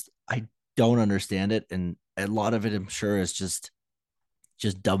don't understand it, and a lot of it I'm sure is just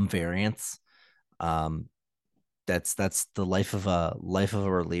dumb variance. Um, that's the life of a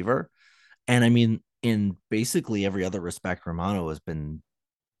reliever. And I mean, in basically every other respect, Romano has been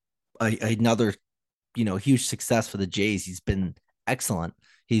another, huge success for the Jays. He's been excellent.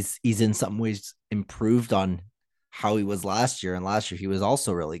 He's in some ways improved on how he was last year, and last year he was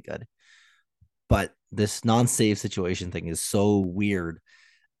also really good. But this non-save situation thing is so weird,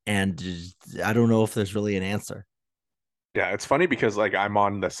 and I don't know if there's really an answer. Yeah, it's funny because like I'm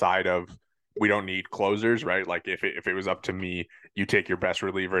on the side of we don't need closers, right? Like if it was up to me, you take your best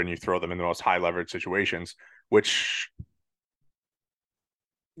reliever and you throw them in the most high leverage situations, which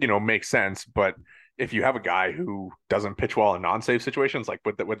makes sense. But if you have a guy who doesn't pitch well in non-save situations, like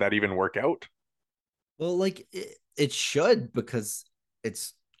would that even work out? Well, like it should because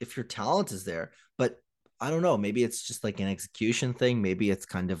it's if your talent is there, but I don't know. Maybe it's just like an execution thing. Maybe it's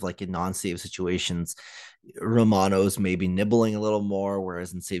kind of like in non-save situations, Romano's maybe nibbling a little more,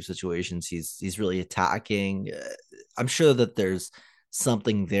 whereas in save situations he's really attacking. I'm sure that there's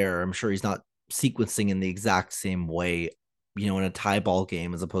something there. I'm sure he's not sequencing in the exact same way, in a tie ball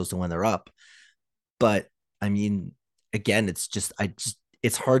game as opposed to when they're up. But I mean, again,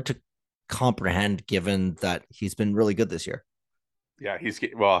 it's hard to comprehend given that he's been really good this year. Yeah,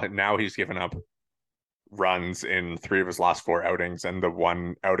 well, now he's given up runs in 3 of his last 4 outings, and the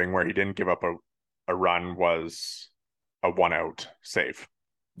one outing where he didn't give up a run was a 1-out save.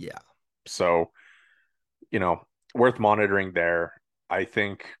 Yeah. So, worth monitoring there. I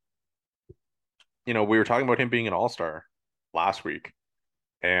think, we were talking about him being an all-star last week,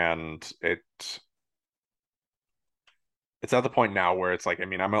 and it's at the point now where it's like, I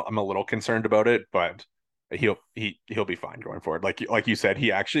mean, I'm a little concerned about it, but he'll be fine going forward. Like you said,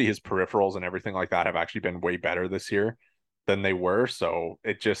 his peripherals and everything like that have actually been way better this year than they were. So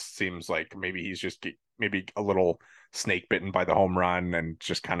it just seems like maybe he's just maybe a little snake bitten by the home run and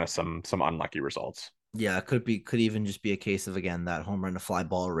just kind of some unlucky results. Yeah, could even just be a case of, again, that home run to fly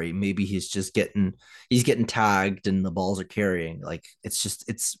ball rate. Maybe he's getting tagged and the balls are carrying. Like,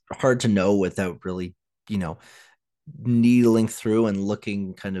 it's hard to know without really, you know, needling through and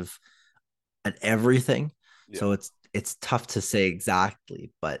looking kind of at everything. Yeah, So it's tough to say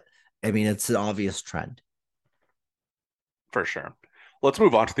exactly, but I mean, it's an obvious trend. for sure. Let's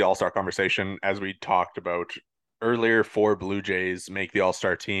move on to the All-Star conversation. As we talked about earlier, 4 Blue Jays make the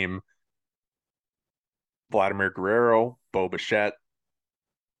All-Star team: Vladimir Guerrero, Bo Bichette,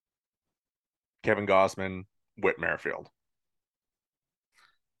 Kevin Gausman, Whit Merrifield.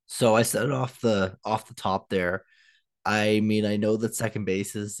 So I said off the top there. I mean, I know that second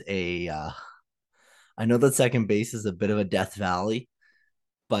base is a bit of a death valley,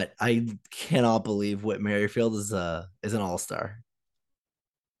 but I cannot believe Whit Merrifield is an all-star.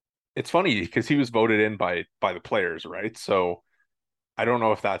 It's funny because he was voted in by the players, right? So I don't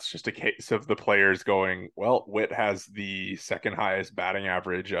know if that's just a case of the players going, well, Whit has the second highest batting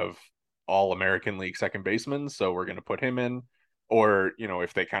average of all American League second basemen, so we're going to put him in, or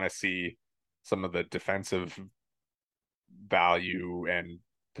if they kind of see some of the defensive value and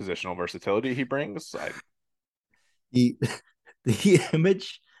positional versatility he brings. The the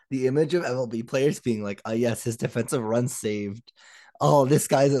image of MLB players being like, "Oh yes, his defensive run saved. Oh, this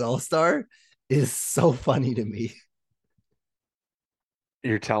guy's an all-star," is so funny to me.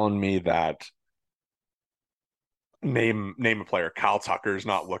 You're telling me that name a player. Kyle Tucker's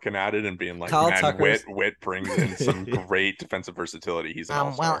not looking at it and being like, Kyle man, Tucker's Whit brings in some great defensive versatility. He's an Well,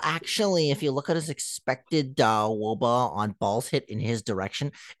 all-star. actually, if you look at his expected WOBA on balls hit in his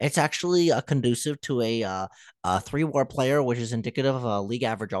direction, it's actually conducive to a 3 WAR player, which is indicative of a league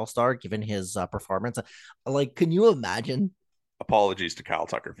average all star given his performance. Like, can you imagine? Apologies to Kyle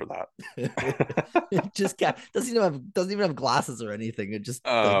Tucker for that. Just doesn't even have glasses or anything. It just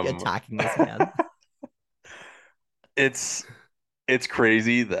like um attacking this man. it's it's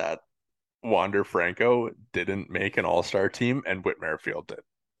crazy that Wander Franco didn't make an all-star team and Whit Merrifield did.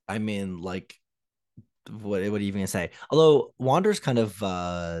 I mean, like, what are you even gonna say? Although Wander's kind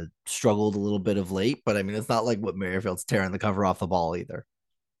of struggled a little bit of late, but I mean, it's not like what Merrifield's tearing the cover off the ball either.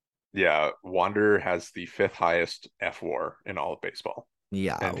 Yeah, Wander has the 5th highest FWAR in all of baseball,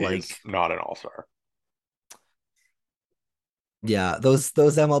 Yeah, and he is like, not an all-star. yeah, those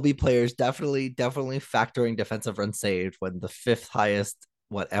MLB players definitely factoring defensive run saved when the 5th highest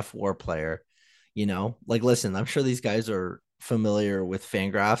F WAR player, like, listen, I'm sure these guys are familiar with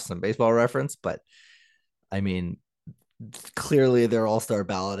Fangraphs and Baseball Reference, but I mean, clearly their all-star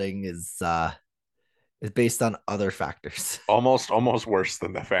balloting is based on other factors. Almost worse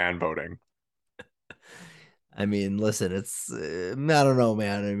than the fan voting. I mean, listen, it's I don't know,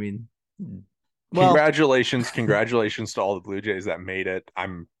 man. I mean, well, Congratulations to all the Blue Jays that made it.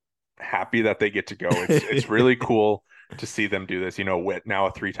 I'm happy that they get to go. It's really cool to see them do this. Whit now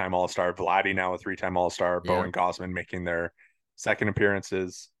a 3-time All-Star, Vladdy now a 3-time All-Star, Bo yeah. and Gausman making their second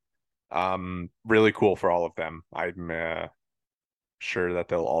appearances. Really cool for all of them. I'm sure that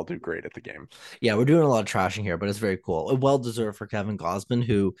they'll all do great at the game. Yeah, we're doing a lot of trashing here, but it's very cool. Well deserved for Kevin Gausman,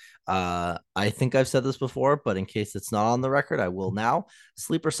 who I think I've said this before, but in case it's not on the record, I will now.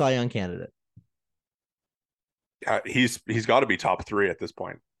 Sleeper Cy Young candidate. He's got to be top 3 at this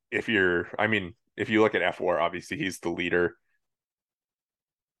point. If you look at FWAR, obviously he's the leader.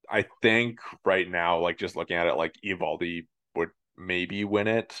 I think right now, like, just looking at it, like, Eovaldi would maybe win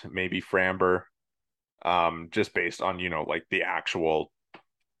it, maybe Framber, just based on, like, the actual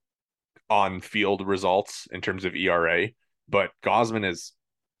on-field results in terms of ERA. But Gausman is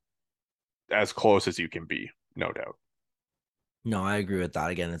as close as you can be, no doubt. No, I agree with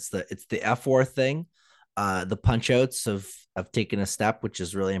that. Again, it's the F4 thing. The punch outs have taken a step, which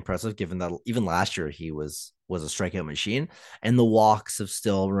is really impressive, given that even last year he was a strikeout machine, and the walks have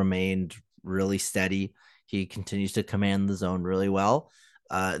still remained really steady. He continues to command the zone really well.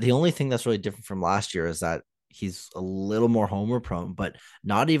 The only thing that's really different from last year is that he's a little more homer prone, but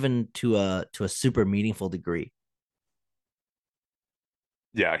not even to a super meaningful degree.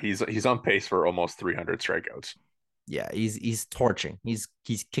 Yeah, he's on pace for almost 300 strikeouts. Yeah, he's torching. He's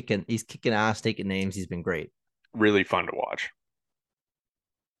kicking ass, taking names. He's been great. Really fun to watch.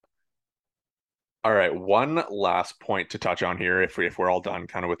 All right, one last point to touch on here. If we're all done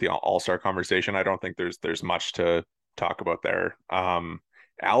kind of with the all-star conversation, I don't think there's much to talk about there.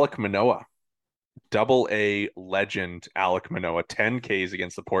 Alek Manoah, double A legend Alek Manoah, 10 Ks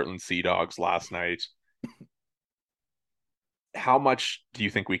against the Portland Sea Dogs last night. How much do you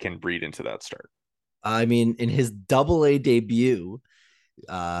think we can read into that start? I mean, in his double A debut,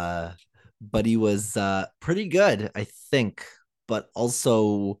 uh, but he was pretty good, I think. But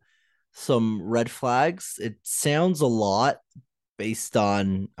also some red flags. It sounds a lot based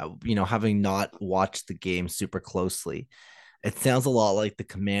on having not watched the game super closely. It sounds a lot like the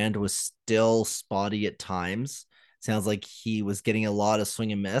command was still spotty at times. Sounds like he was getting a lot of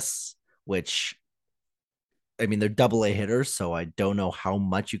swing and miss, which I mean, they're double A hitters, so I don't know how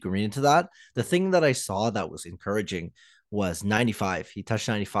much you can read into that. The thing that I saw that was encouraging was 95. He touched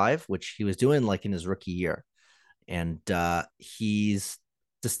 95, which he was doing like in his rookie year. And he's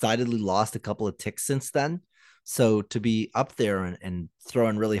decidedly lost a couple of ticks since then. So to be up there and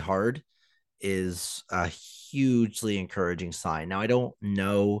throwing really hard is a hugely encouraging sign. Now I don't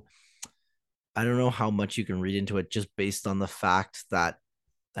know how much you can read into it just based on the fact that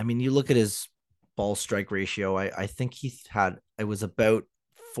I mean you look at his ball strike ratio. I think it was about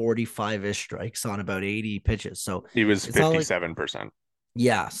 45-ish strikes on about 80 pitches. So He was it's not like 57%.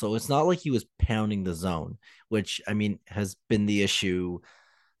 yeah, so it's not like he was pounding the zone, which I mean has been the issue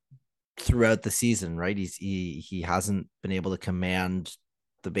throughout the season, right? He hasn't been able to command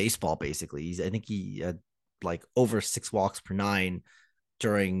the baseball basically. I think he had like over 6 walks per nine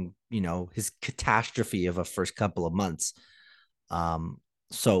during, his catastrophe of a first couple of months. Um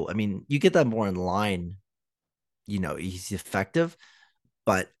so I mean, you get that more in line, he's effective,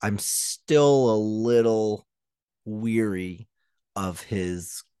 but I'm still a little weary of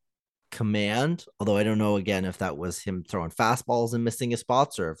his command. Although I don't know again if that was him throwing fastballs and missing his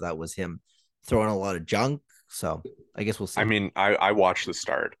spots or if that was him throwing a lot of junk. So I guess we'll I see. mean, I watched the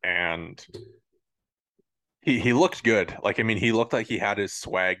start and he looked good. Like, I mean, he looked like he had his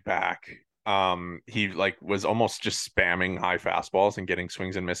swag back. He like was almost just spamming high fastballs and getting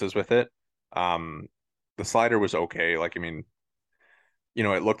swings and misses with it. Um, the slider was okay. Like, I mean,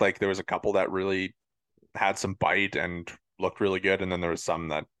 it looked like there was a couple that really had some bite and looked really good, and then there was some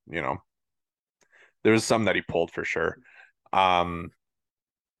that, there was some that he pulled for sure. Um,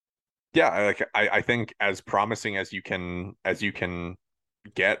 yeah, I think as promising as you can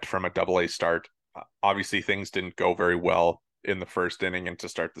get from a double A start. Obviously, things didn't go very well in the first inning and to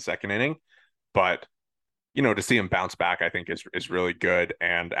start the second inning, but to see him bounce back, I think is really good.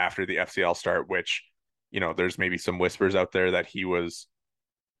 And after the FCL start, which there's maybe some whispers out there that he was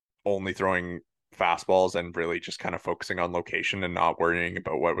only throwing fastballs and really just kind of focusing on location and not worrying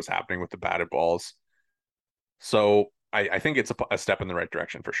about what was happening with the batted balls. So I think it's a step in the right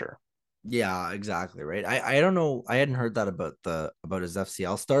direction for sure. Yeah, exactly. Right. I don't know. I hadn't heard that about his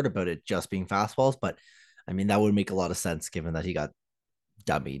FCL start, about it just being fastballs, but I mean that would make a lot of sense given that he got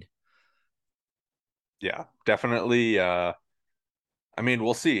dummied. Yeah, definitely. I mean,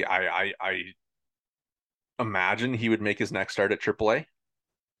 we'll see. I imagine he would make his next start at AAA.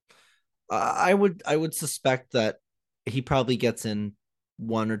 I would suspect that he probably gets in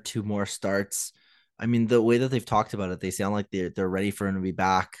one or two more starts. I mean, the way that they've talked about it, they sound like they're ready for him to be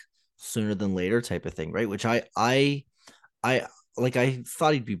back sooner than later, type of thing, right? Which I like. I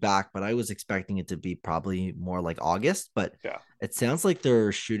thought he'd be back, but I was expecting it to be probably more like August. But Yeah. it sounds like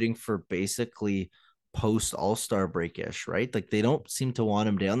they're shooting for basically post All-Star breakish, right? Like they don't seem to want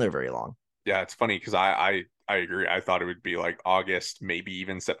him down there very long. Yeah, it's funny because I agree. I thought it would be like August, maybe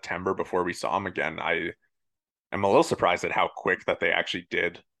even September before we saw him again. I'm a little surprised at how quick that they actually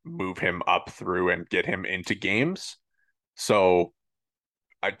did move him up through and get him into games. So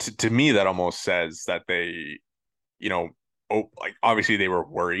to me, that almost says that they, you know, like obviously they were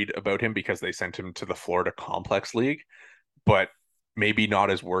worried about him because they sent him to the Florida Complex League, but maybe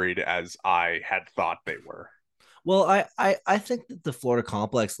not as worried as I had thought they were. Well, I think that the Florida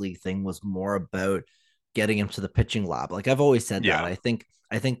Complex League thing was more about getting him to the pitching lab. Like I've always said that. Yeah.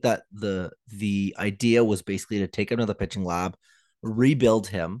 I think that the idea was basically to take him to the pitching lab, rebuild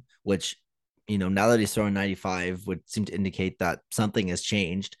him, which now that he's throwing 95 would seem to indicate that something has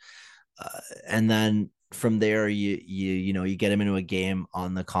changed. And then from there you get him into a game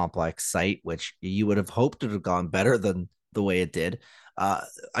on the complex site, which you would have hoped would have gone better than the way it did. Uh,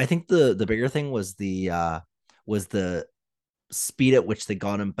 I think the bigger thing was the speed at which they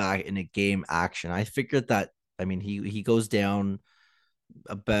got him back in a game action. I figured that I mean he goes down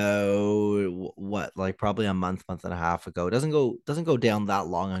about what, like probably a month and a half ago. It doesn't go down that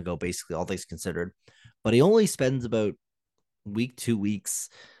long ago, basically, all things considered. But he only spends about week, 2 weeks,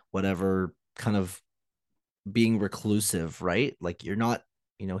 whatever, kind of being reclusive, right? Like you're not,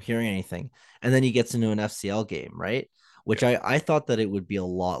 hearing anything. And then he gets into an FCL game, right? Which I thought that it would be a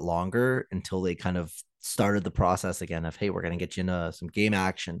lot longer until they kind of started the process again of, hey, we're going to get you into some game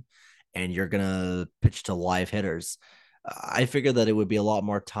action and you're going to pitch to live hitters. I figured that it would be a lot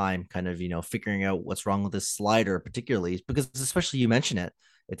more time kind of, figuring out what's wrong with his slider, particularly because, especially you mention it,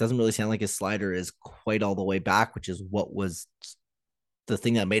 it doesn't really sound like his slider is quite all the way back, which is what was the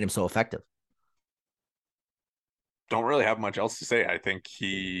thing that made him so effective. Don't really have much else to say. I think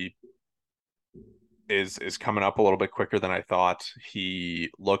he is coming up a little bit quicker than I thought.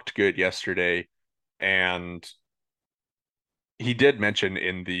 He looked good yesterday, and he did mention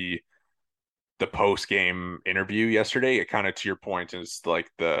in the post game interview yesterday, it kind of, to your point, is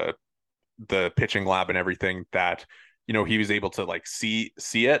like the pitching lab and everything, that he was able to like see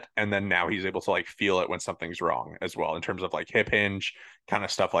it, and then now he's able to like feel it when something's wrong as well, in terms of like hip hinge kind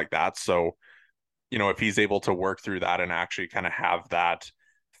of stuff like that. So if he's able to work through that and actually kind of have that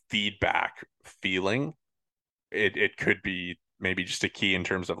feedback feeling, it could be maybe just a key in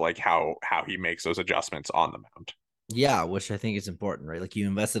terms of like how he makes those adjustments on the mound. Yeah, which I think is important, right? Like you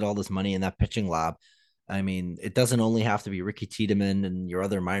invested all this money in that pitching lab. I mean, it doesn't only have to be Ricky Tiedemann and your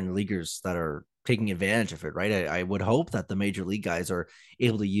other minor leaguers that are taking advantage of it, right? I would hope that the major league guys are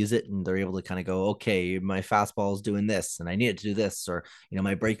able to use it and they're able to kind of go, okay, my fastball is doing this and I need to do this, or,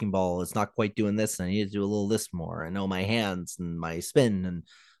 my breaking ball is not quite doing this and I need to do a little this more. I know my hands and my spin, and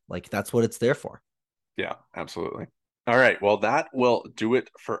like that's what it's there for. Yeah, absolutely. All right. Well, that will do it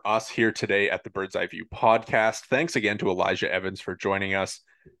for us here today at the Bird's Eye View podcast. Thanks again to Elijah Evans for joining us.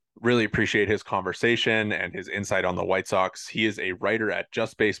 Really appreciate his conversation and his insight on the White Sox. He is a writer at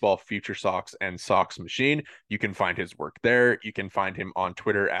Just Baseball, FutureSox and SoxMachine. You can find his work there. You can find him on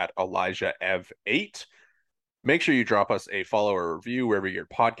Twitter at ElijahEv8. Make sure you drop us a follow or review wherever your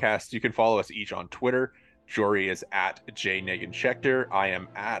podcast. You can follow us each on Twitter. Jori is at J Negin-Shecter. I am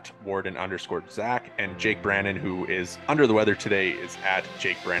at Worden_Zach. And Jake Brannon, who is under the weather today, is at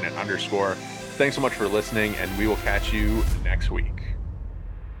Jake Brannon_. Thanks so much for listening, and we will catch you next week.